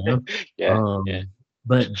you know, Yeah. Yeah. um,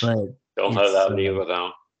 but Don't let it's that deal go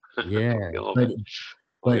down. yeah, You love but it.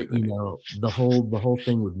 Love but it, mate. the whole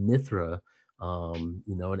thing with Mithra, and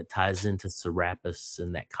it ties into Serapis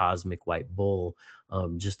and that cosmic white bull,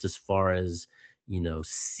 just as far as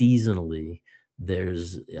seasonally,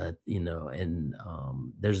 there's and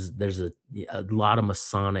there's a lot of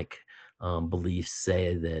Masonic beliefs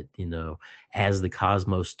say that as the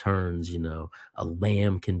cosmos turns, a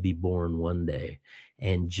lamb can be born one day,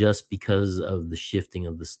 and just because of the shifting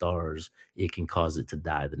of the stars, it can cause it to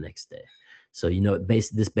die the next day. So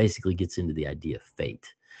this basically gets into the idea of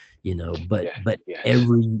fate, but Yeah. but Yes.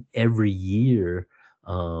 every year,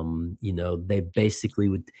 they basically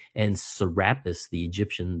would. And Serapis, the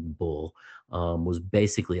Egyptian bull, was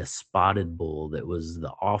basically a spotted bull that was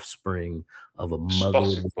the offspring of a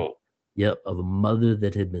mother. Spotted bull. Yep, of a mother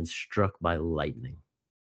that had been struck by lightning,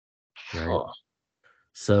 right? Oh,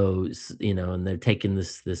 So and they're taking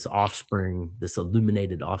this offspring, this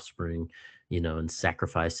illuminated offspring, and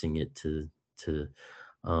sacrificing it to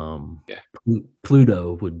um yeah.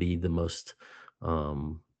 Pluto would be the most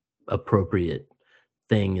um appropriate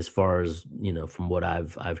thing as far as from what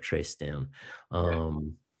I've traced down. Yeah.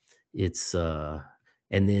 um it's and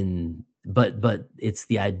then but it's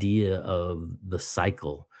the idea of the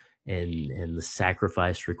cycle and the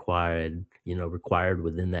sacrifice required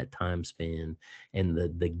within that time span, and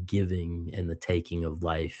the giving and the taking of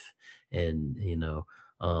life, and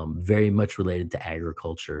very much related to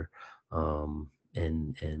agriculture, and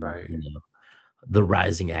Right. the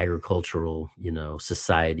rising agricultural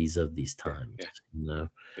societies of these Yeah. times. Yeah. you know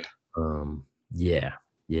Yeah. yeah,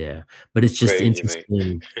 yeah, but it's just Crazy, mate.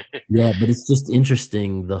 interesting. Yeah, but it's just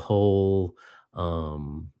interesting, the whole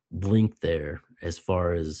link there, as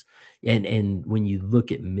far as, and when you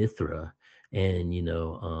look at Mithra, and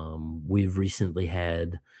we've recently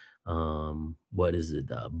had what is it,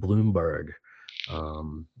 Bloomberg,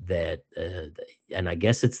 that and I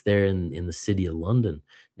guess it's there in the city of London.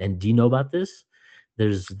 And do you know about this?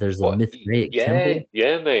 There's a What? Mithraic Yeah. temple.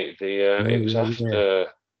 Yeah, mate. Yeah, It was yeah, yeah.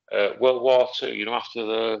 after World War Two. You know, after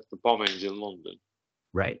the bombings in London.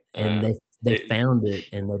 Right, and Uh, they it, found it,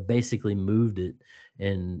 and they basically moved it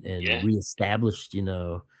and yeah. reestablished,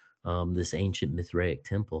 this ancient Mithraic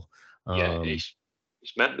temple. Yeah. Um,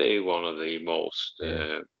 It's meant to be one of the most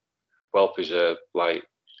yeah, well preserved, like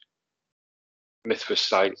Mithras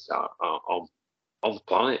sites on the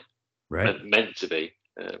planet. right, Meant to be.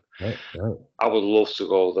 right, right. I would love to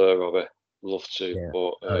go there, Robbie. Love to, Yeah.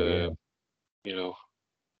 but Oh yeah. you know,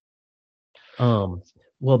 Um,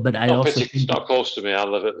 well, but I also it's think, not close to me. I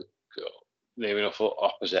live at the near enough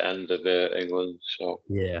opposite end of England. So,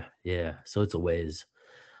 yeah, yeah. So it's a ways.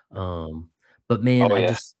 Um, but man, oh I yeah,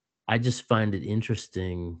 just I just find it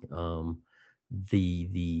interesting,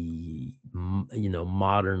 the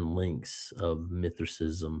modern links of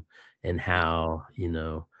Mithricism, and how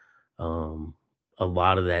um, a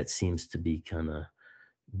lot of that seems to be kind of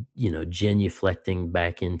genuflecting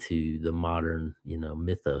back into the modern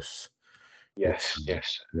mythos. It's yes,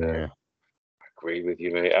 yes. yeah. I agree with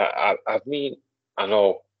you, mate. I mean, I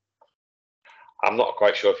know. I'm not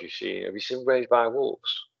quite sure if you've seen. Have you seen Raised by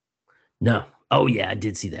Wolves? No. Oh yeah, I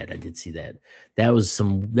did see that. I did see that. That was,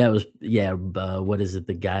 yeah. What is it?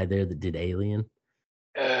 The guy there that did Alien?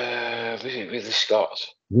 Ridley Scott.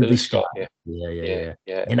 Ridley Ridley Scott. Scott. Yeah, Yeah, yeah, yeah, yeah.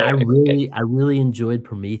 yeah. And I really enjoyed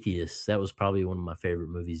Prometheus. That was probably one of my favorite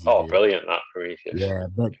movies he Oh, did. brilliant! That Prometheus. Yeah,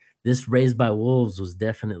 but this Raised by Wolves was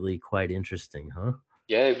definitely quite interesting, huh?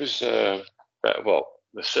 Yeah, it was. Well,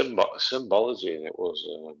 the symbology in it was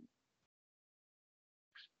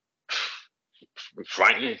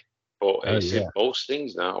frightening, but Oh it's yeah, in most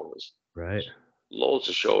things now. There's right. loads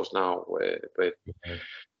of shows now with Yeah,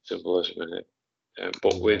 symbolism in it.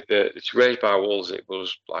 But yeah. with it's Raised by Wolves, it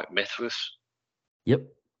was like Mithras, Yep.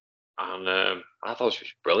 and I thought it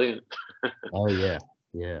was brilliant. Oh yeah,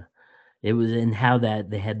 yeah. It was in how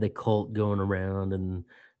that they had the cult going around, and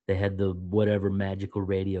they had the whatever magical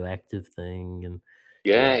radioactive thing, and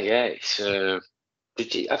yeah. It's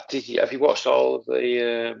have you watched all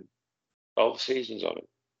the seasons on it?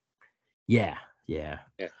 yeah. Yeah,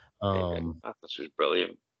 that was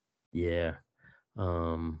brilliant. Yeah.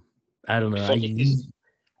 I don't know. Funny because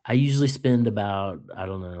I usually spend about, I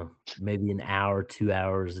don't know, maybe an hour, 2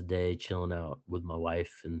 hours a day chilling out with my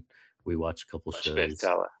wife, and we watch a couple that's a bit of shows.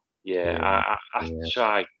 telly. Yeah, Yeah. I Yeah.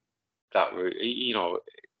 try that route.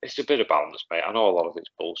 It's a bit of balance, mate. I know a lot of it's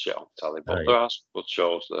bullshit on telly, Oh but yeah. there are some good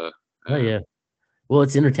shows there. Oh yeah. Well,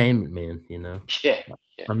 it's entertainment, man, you know. Yeah,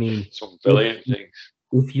 yeah. I mean, Some if brilliant things.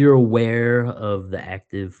 if you're aware of the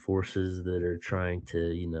active forces that are trying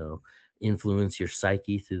to, influence your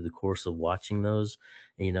psyche through the course of watching those,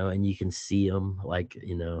 and you can see them, like,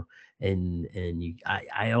 and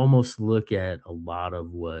I almost look at a lot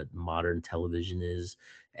of what modern television is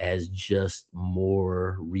as just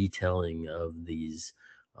more retelling of these.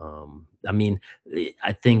 I mean,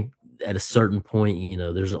 I think at a certain point,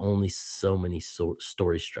 there's only so many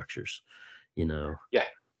story structures, you know, Yeah,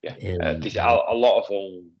 yeah. and There's a lot of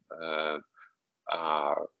them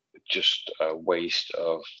are just a waste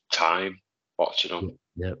of time watching them.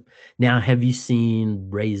 yep. Now, have you seen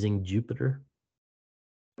Raising Jupiter?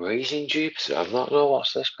 Raising Jupiter. I don't know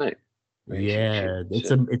what's this, mate. Raising Yeah,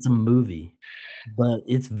 it's Jupiter. a movie, but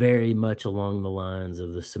it's very much along the lines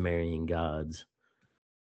of the Sumerian gods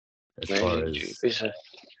as far Raising as, Jupiter.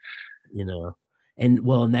 you know and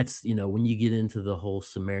that's, when you get into the whole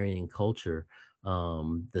Sumerian culture,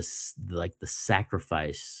 this, like, the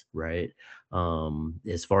sacrifice, right?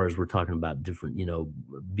 As far as we're talking about different, Yeah,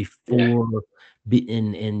 before,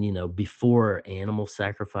 before animal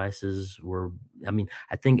sacrifices were, I mean,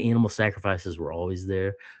 I think animal sacrifices were always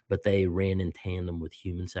there, but they ran in tandem with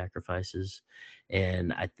human sacrifices.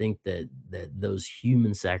 And I think that those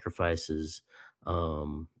human sacrifices,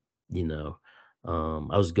 um you know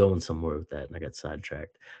I was going somewhere with that and I got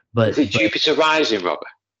sidetracked. is it But Jupiter Rising, Robert?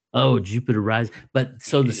 oh, Jupiter Rise. But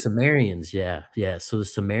so the Yeah, Sumerians, yeah, yeah. So the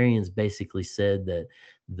Sumerians basically said that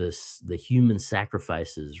the human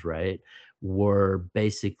sacrifices, right, were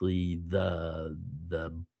basically the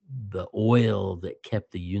the oil that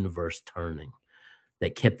kept the universe turning,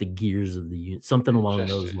 that kept the gears of something along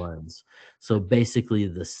those interesting. lines. So basically,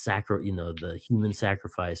 the human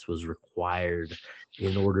sacrifice was required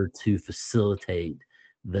in order to facilitate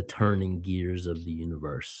the turning gears of the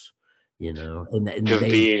universe. And they,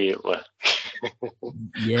 Conveniently.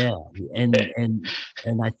 yeah, Yeah,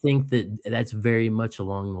 and I think that that's very much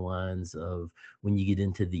along the lines of when you get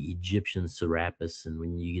into the Egyptian Serapis, and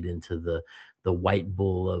when you get into the white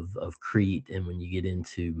bull of Crete, and when you get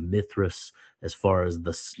into Mithras, as far as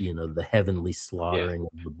the heavenly yeah, slaughtering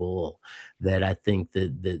of the bull, that I think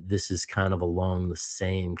that this is kind of along the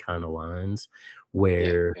same kind of lines, yeah,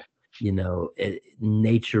 where yeah.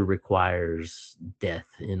 nature requires death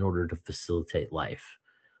in order to facilitate life,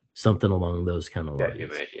 something along those kind of Yeah, you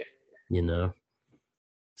lines, mate. Yeah. you know?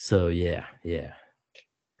 So yeah, yeah.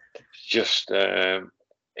 It's just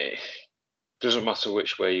it doesn't matter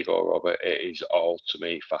which way you go, Robert. It is all to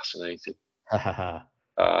me fascinating. Ha ha ha.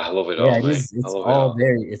 I love it Yeah, all, it mate. is. I love it all.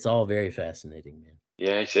 It's all very fascinating, man.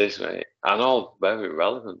 Yeah, it is, mate, and all very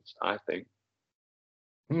relevant. I think.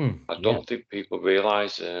 I Yeah. don't think people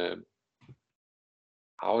realise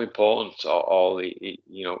how important all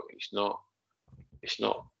it's not. It's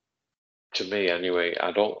not to me anyway.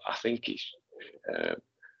 I don't. I think it's uh,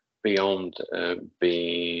 beyond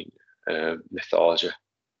being mythology.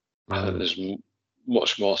 I think Mm, there's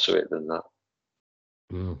much more to it than that.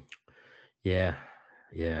 mm. Yeah.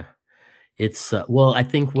 Yeah. It's well, I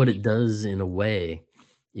think what it does in a way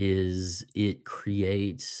is it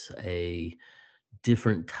creates a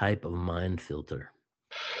different type of mind filter,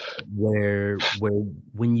 where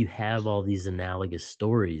when you have all these analogous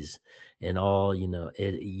stories and all,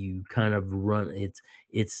 you kind of run,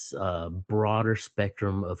 it's a broader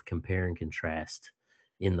spectrum of compare and contrast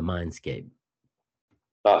in the mindscape.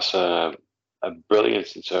 That's a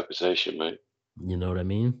brilliant interpretation, mate. You know what I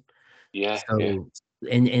mean? Yeah, yeah, So,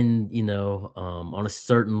 and on a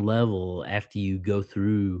certain level, after you go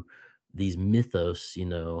through these mythos,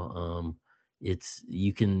 it's,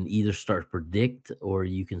 you can either start to predict, or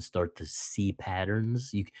you can start to see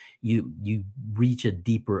patterns. You reach a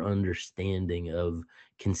deeper understanding of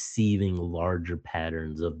conceiving larger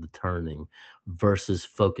patterns of the turning, versus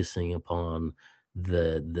focusing upon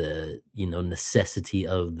the necessity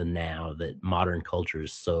of the now that modern culture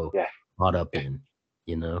is so yeah, caught up yeah. in,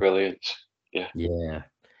 you know? Brilliant. Yeah, Yeah.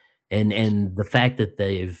 And the fact that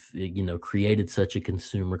they've, created such a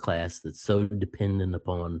consumer class that's so dependent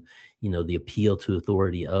upon, the appeal to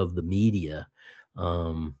authority of the media,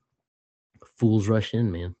 fools rush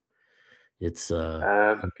in, man. It's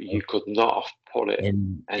you could not have put it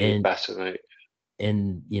any better, mate.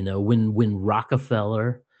 And when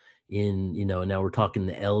Rockefeller now we're talking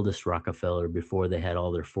the eldest Rockefeller before they had all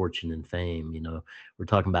their fortune and fame, we're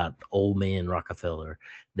talking about old man Rockefeller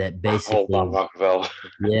that Old man basically Rockefeller.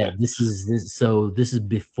 yeah, this is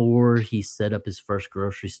before he set up his first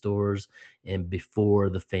grocery stores and before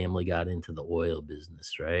the family got into the oil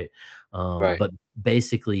business, right? Right. But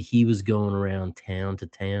basically he was going around town to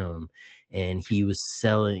town and he was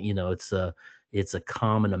selling, it's a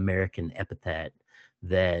common American epithet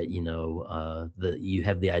that, you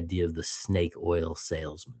have the idea of the snake oil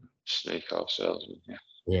salesman. Snake oil salesman, yeah.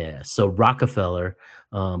 Yeah. So Rockefeller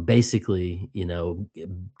basically,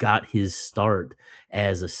 got his start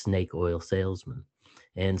as a snake oil salesman.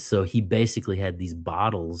 And so he basically had these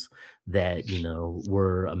bottles that,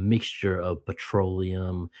 were a mixture of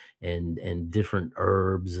petroleum and different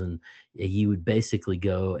herbs. And he would basically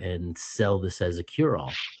go and sell this as a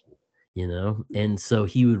cure-all, And so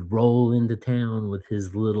he would roll into town with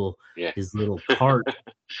his little cart,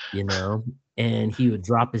 and he would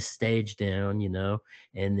drop his stage down,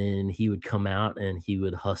 and then he would come out and he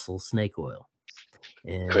would hustle snake oil.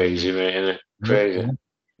 And crazy, man, isn't it? Crazy. yeah.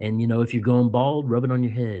 And if you're going bald, rub it on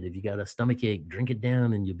your head. If you got a stomach ache, drink it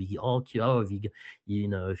down, and you'll be all cute. Oh, if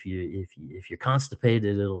you're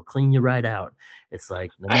constipated, it'll clean you right out. It's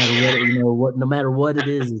like no matter what, no matter what it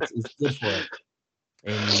is, it's good for it.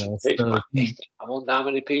 And I wonder how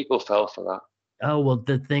many people fell for that. Oh, well,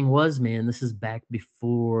 the thing was, man, this is back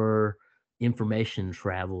before information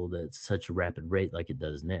traveled at such a rapid rate like it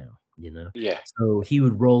does now, Yeah. So he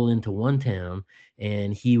would roll into one town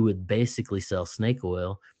and he would basically sell snake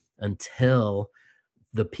oil until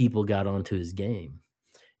the people got onto his game.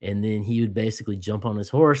 And then he would basically jump on his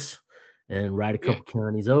horse and ride a couple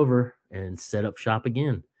counties over and set up shop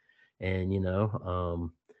again. And,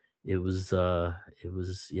 it was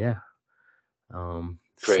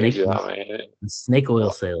crazy, snake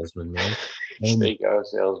oil salesman, man. And, snake oil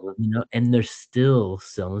salesman. And they're still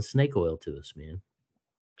selling snake oil to us, man.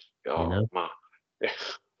 Oh, man.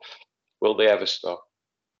 Will they ever stop?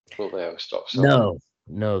 Selling?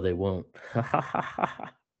 No, they won't.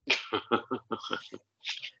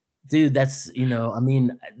 Dude, that's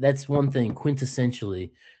that's one thing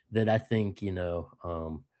quintessentially that I think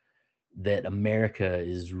that America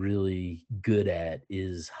is really good at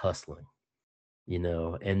is hustling.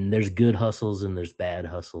 And there's good hustles and there's bad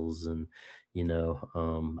hustles. And,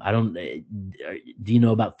 I don't, do you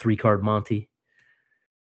know about 3-Card Monte?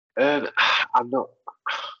 I'm not,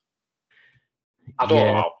 I don't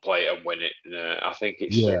know how to play it and win it. I think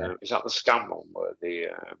it's, is that the scam one where the,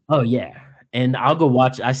 oh yeah. And I'll go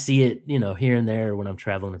watch, I see it, here and there when I'm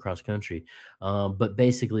traveling across country. But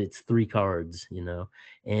basically it's 3 cards,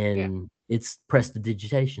 and it's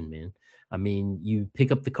prestidigitation, man. I mean, you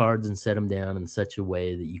pick up the cards and set them down in such a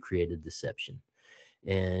way that you create a deception.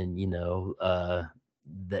 And, the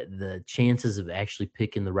chances of actually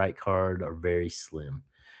picking the right card are very slim,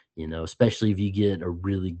 especially if you get a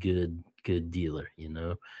really good dealer,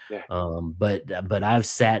 Yeah. But I've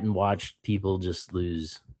sat and watched people just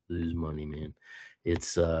lose money, man.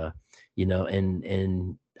 It's, and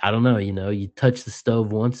I don't know, you touch the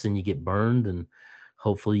stove once and you get burned, and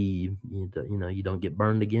hopefully you don't get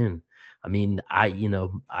burned again. I mean, I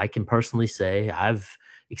can personally say I've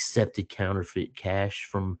accepted counterfeit cash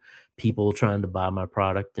from people trying to buy my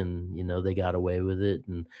product, and they got away with it.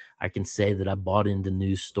 And I can say that I bought into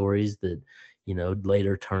news stories that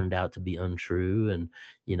later turned out to be untrue. And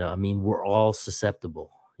I mean, we're all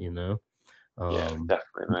susceptible. Yeah,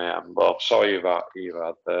 definitely, man. But I'm sorry about you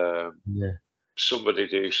had somebody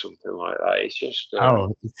do something like that. It's just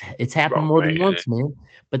it's happened more than once, man.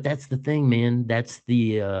 But that's the thing, man. That's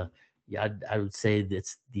the I would say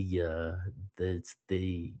that's the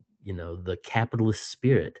the capitalist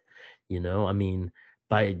spirit. I mean,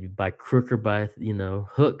 by crook or by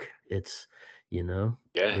hook, it's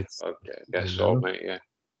it's okay. Guess so, mate. Yeah.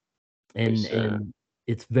 And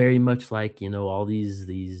it's very much like all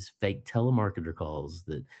these fake telemarketer calls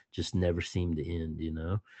that just never seem to end.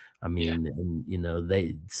 I mean, and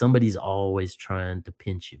somebody's always trying to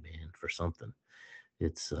pinch you, man, for something.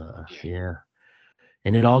 It's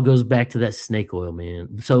and it all goes back to that snake oil,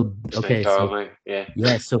 man. So okay, so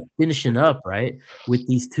finishing up right with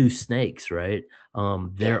these 2 snakes, right?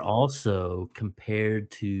 They're also compared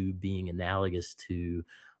to being analogous to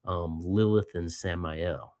Lilith and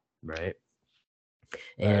Samael, right?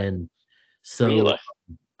 And so really?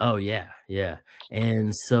 Oh yeah.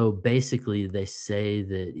 And so basically they say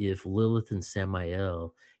that if Lilith and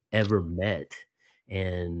Samael ever met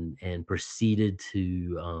and proceeded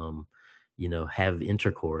to have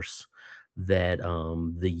intercourse, that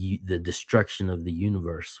the destruction of the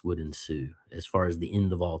universe would ensue, as far as the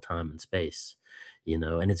end of all time and space.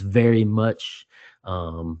 And it's very much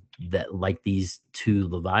that, like these two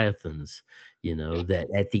leviathans, that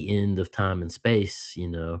at the end of time and space,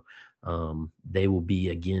 they will be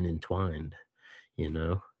again entwined.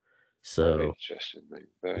 Very So interesting, mate.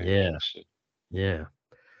 Very yeah, interesting. yeah.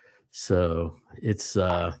 So it's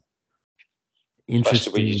Especially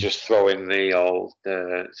when you interesting. just throw in the old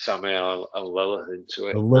Samuel and Lilith into The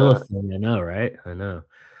it. Lilith thing, I know, right? I know.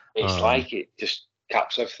 It's Um, like it just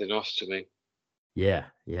caps everything off to me. yeah,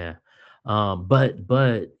 yeah. But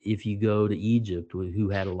if you go to Egypt, who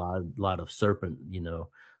had a lot of serpent,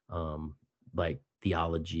 um, like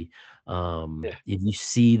theology, Yeah. if you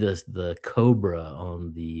see the cobra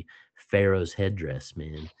on the pharaoh's headdress,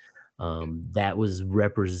 man, that was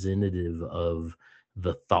representative of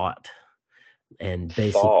the thought, and Thought.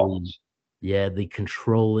 basically, yeah, the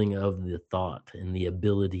controlling of the thought and the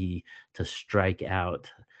ability to strike out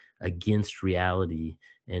against reality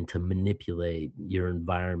and to manipulate your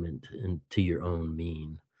environment into your own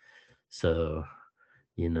mean. So,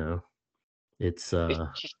 you know, it's Would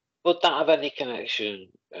that have any connection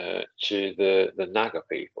to the Naga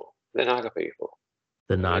people? The Naga people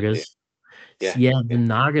the of India. Nagas. Yeah, Yeah, the yeah.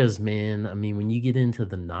 Nagas, man. I mean, when you get into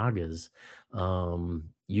the Nagas,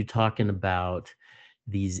 you're talking about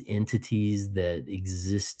these entities that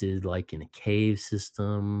existed like in a cave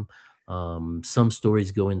system. Some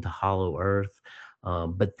stories go into Hollow Earth,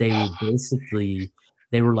 but they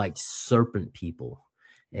were like serpent people,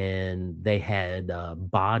 and they had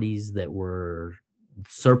bodies that were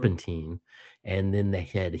serpentine, and then they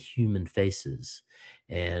had human faces,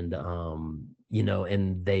 and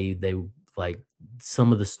and they like,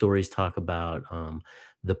 some of the stories talk about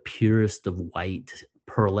the purest of white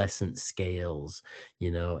pearlescent scales,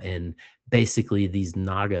 and basically these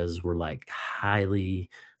Nagas were like highly,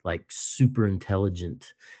 like super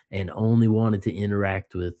intelligent, and only wanted to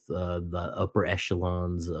interact with the upper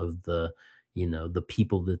echelons of the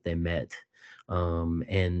people that they met.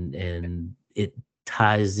 And it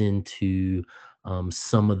ties into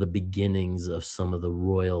some of the beginnings of some of the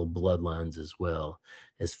royal bloodlines as well,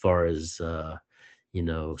 as far as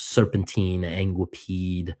serpentine,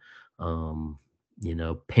 anguipede,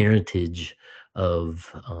 parentage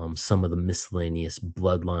of some of the miscellaneous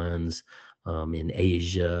bloodlines in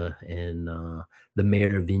Asia, and the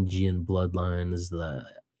Merovingian bloodlines.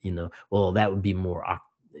 Well, that would be more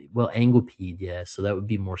anguipede, yeah. So that would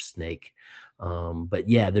be more snake. But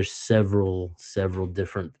yeah, there's several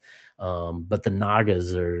different. But the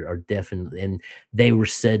Nagas are definitely, and they were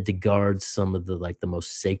said to guard some of the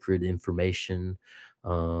most sacred information.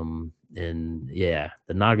 And yeah,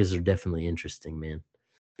 the Nagas are definitely interesting, man.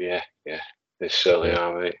 Yeah, yeah. They certainly Yeah,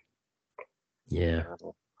 are, mate. yeah.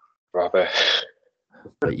 Rather.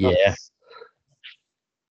 But yeah.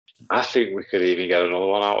 I think we could even get another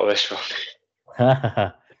one out of this one.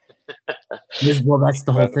 Well, that's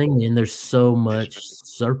the whole thing, Incredible. man. There's so much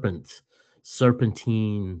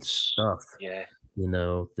serpentine stuff, Yeah.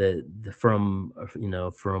 that from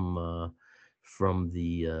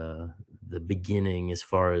the beginning, as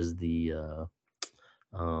far as the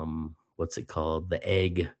what's it called, the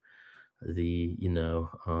egg, the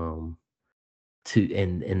to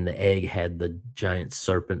and the egg had the giant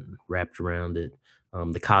serpent wrapped around it,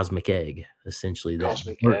 the cosmic egg, essentially,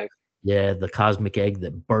 Cosmic egg. yeah, the cosmic egg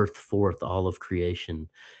that birthed forth all of creation.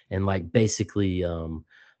 And like basically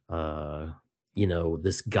uh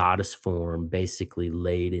this goddess form basically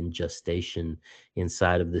laid in gestation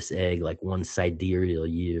inside of this egg, like one sidereal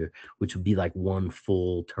year, which would be like one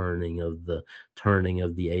full turning of the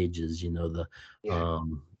ages, Yeah.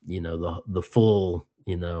 the full,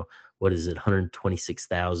 what is it,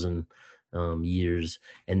 126,000 years.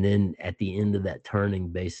 And then at the end of that turning,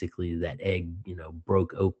 basically that egg,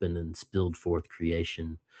 broke open and spilled forth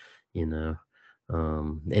creation, you know.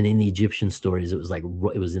 And in the Egyptian stories, it was like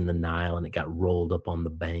it was in the Nile, and it got rolled up on the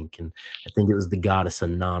bank. And I think it was the goddess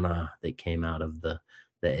Anana that came out of the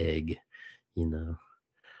egg, you know.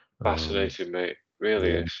 Fascinating, mate. Really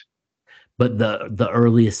Yeah. is. But the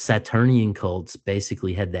earliest Saturnian cults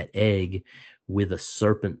basically had that egg with a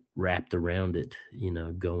serpent wrapped around it,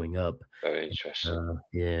 going up. Very interesting.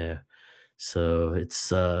 Yeah. So it's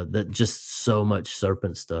that just so much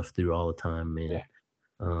serpent stuff through all the time, man. Yeah.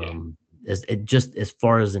 Yeah. As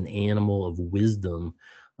far as an animal of wisdom,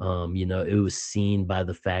 it was seen by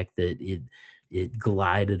the fact that it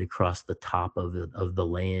glided across the top of the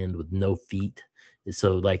land with no feet.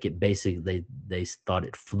 So like, it basically, they thought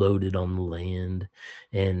it floated on the land.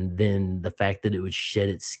 And then the fact that it would shed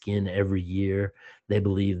its skin every year, they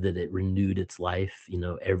believe that it renewed its life,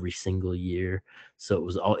 every single year. So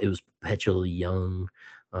it was perpetually young.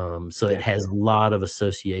 So it has a lot of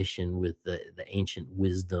association with the ancient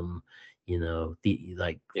wisdom, the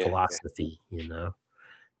philosophy,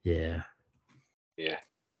 Yeah. Yeah.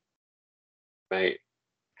 Mate.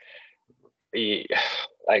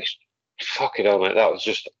 Like, fucking hell, mate. That was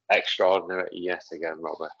just extraordinary yet again,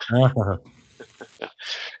 Robert.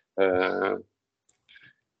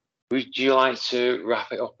 Would you like to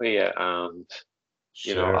wrap it up here? And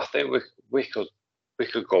Sure. I think we could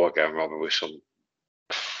go again, Robert, with some.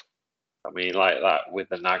 I mean, like that with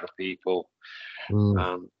the Naga people,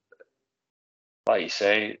 and like you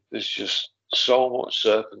say, there's just so much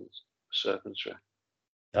serpentry.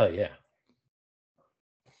 Oh yeah,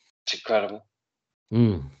 it's incredible.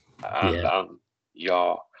 Yeah. And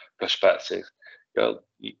your perspective,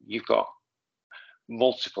 you've got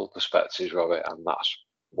multiple perspectives, Robert, and that's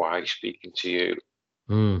why speaking to you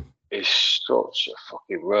is such a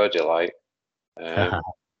fucking rare delight.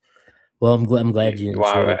 Well, I'm glad you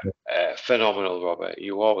enjoyed it. Phenomenal, Robert.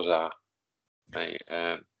 You always are, mate.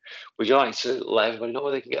 Would you like to let everybody know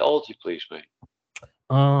where they can get hold of you, please, mate?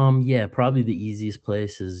 Yeah, probably the easiest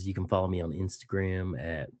place is you can follow me on Instagram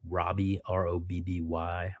at Robbie Robby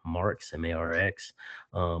Marx Marx,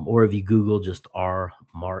 or if you Google just R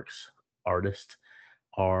Marx artist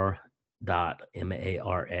R.MARX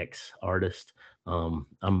artist.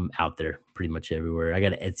 I'm out there pretty much everywhere. I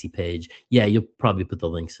got an Etsy page. Yeah, you'll probably put the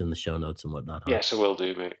links in the show notes and whatnot. Huh? Yes, I will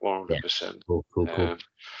do, mate. 100%. Cool.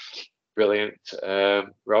 Brilliant,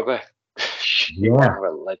 Robert. You are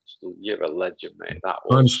a legend. You're a legend, mate. That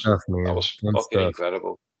was fun stuff, man. That was fun fucking stuff.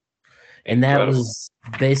 incredible. And that was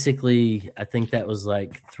basically, I think that was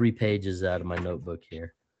like 3 pages out of my notebook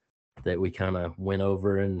here that we kind of went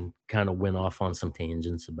over and kind of went off on some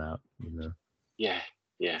tangents about, Yeah.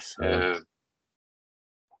 So,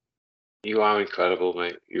 you are incredible,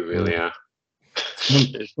 mate. You really are.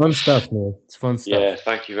 Fun stuff, man. It's fun stuff. Yeah,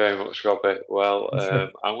 thank you very much, Robert. Well,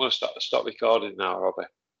 I'm going to stop recording now, Robert.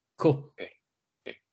 Cool. Okay.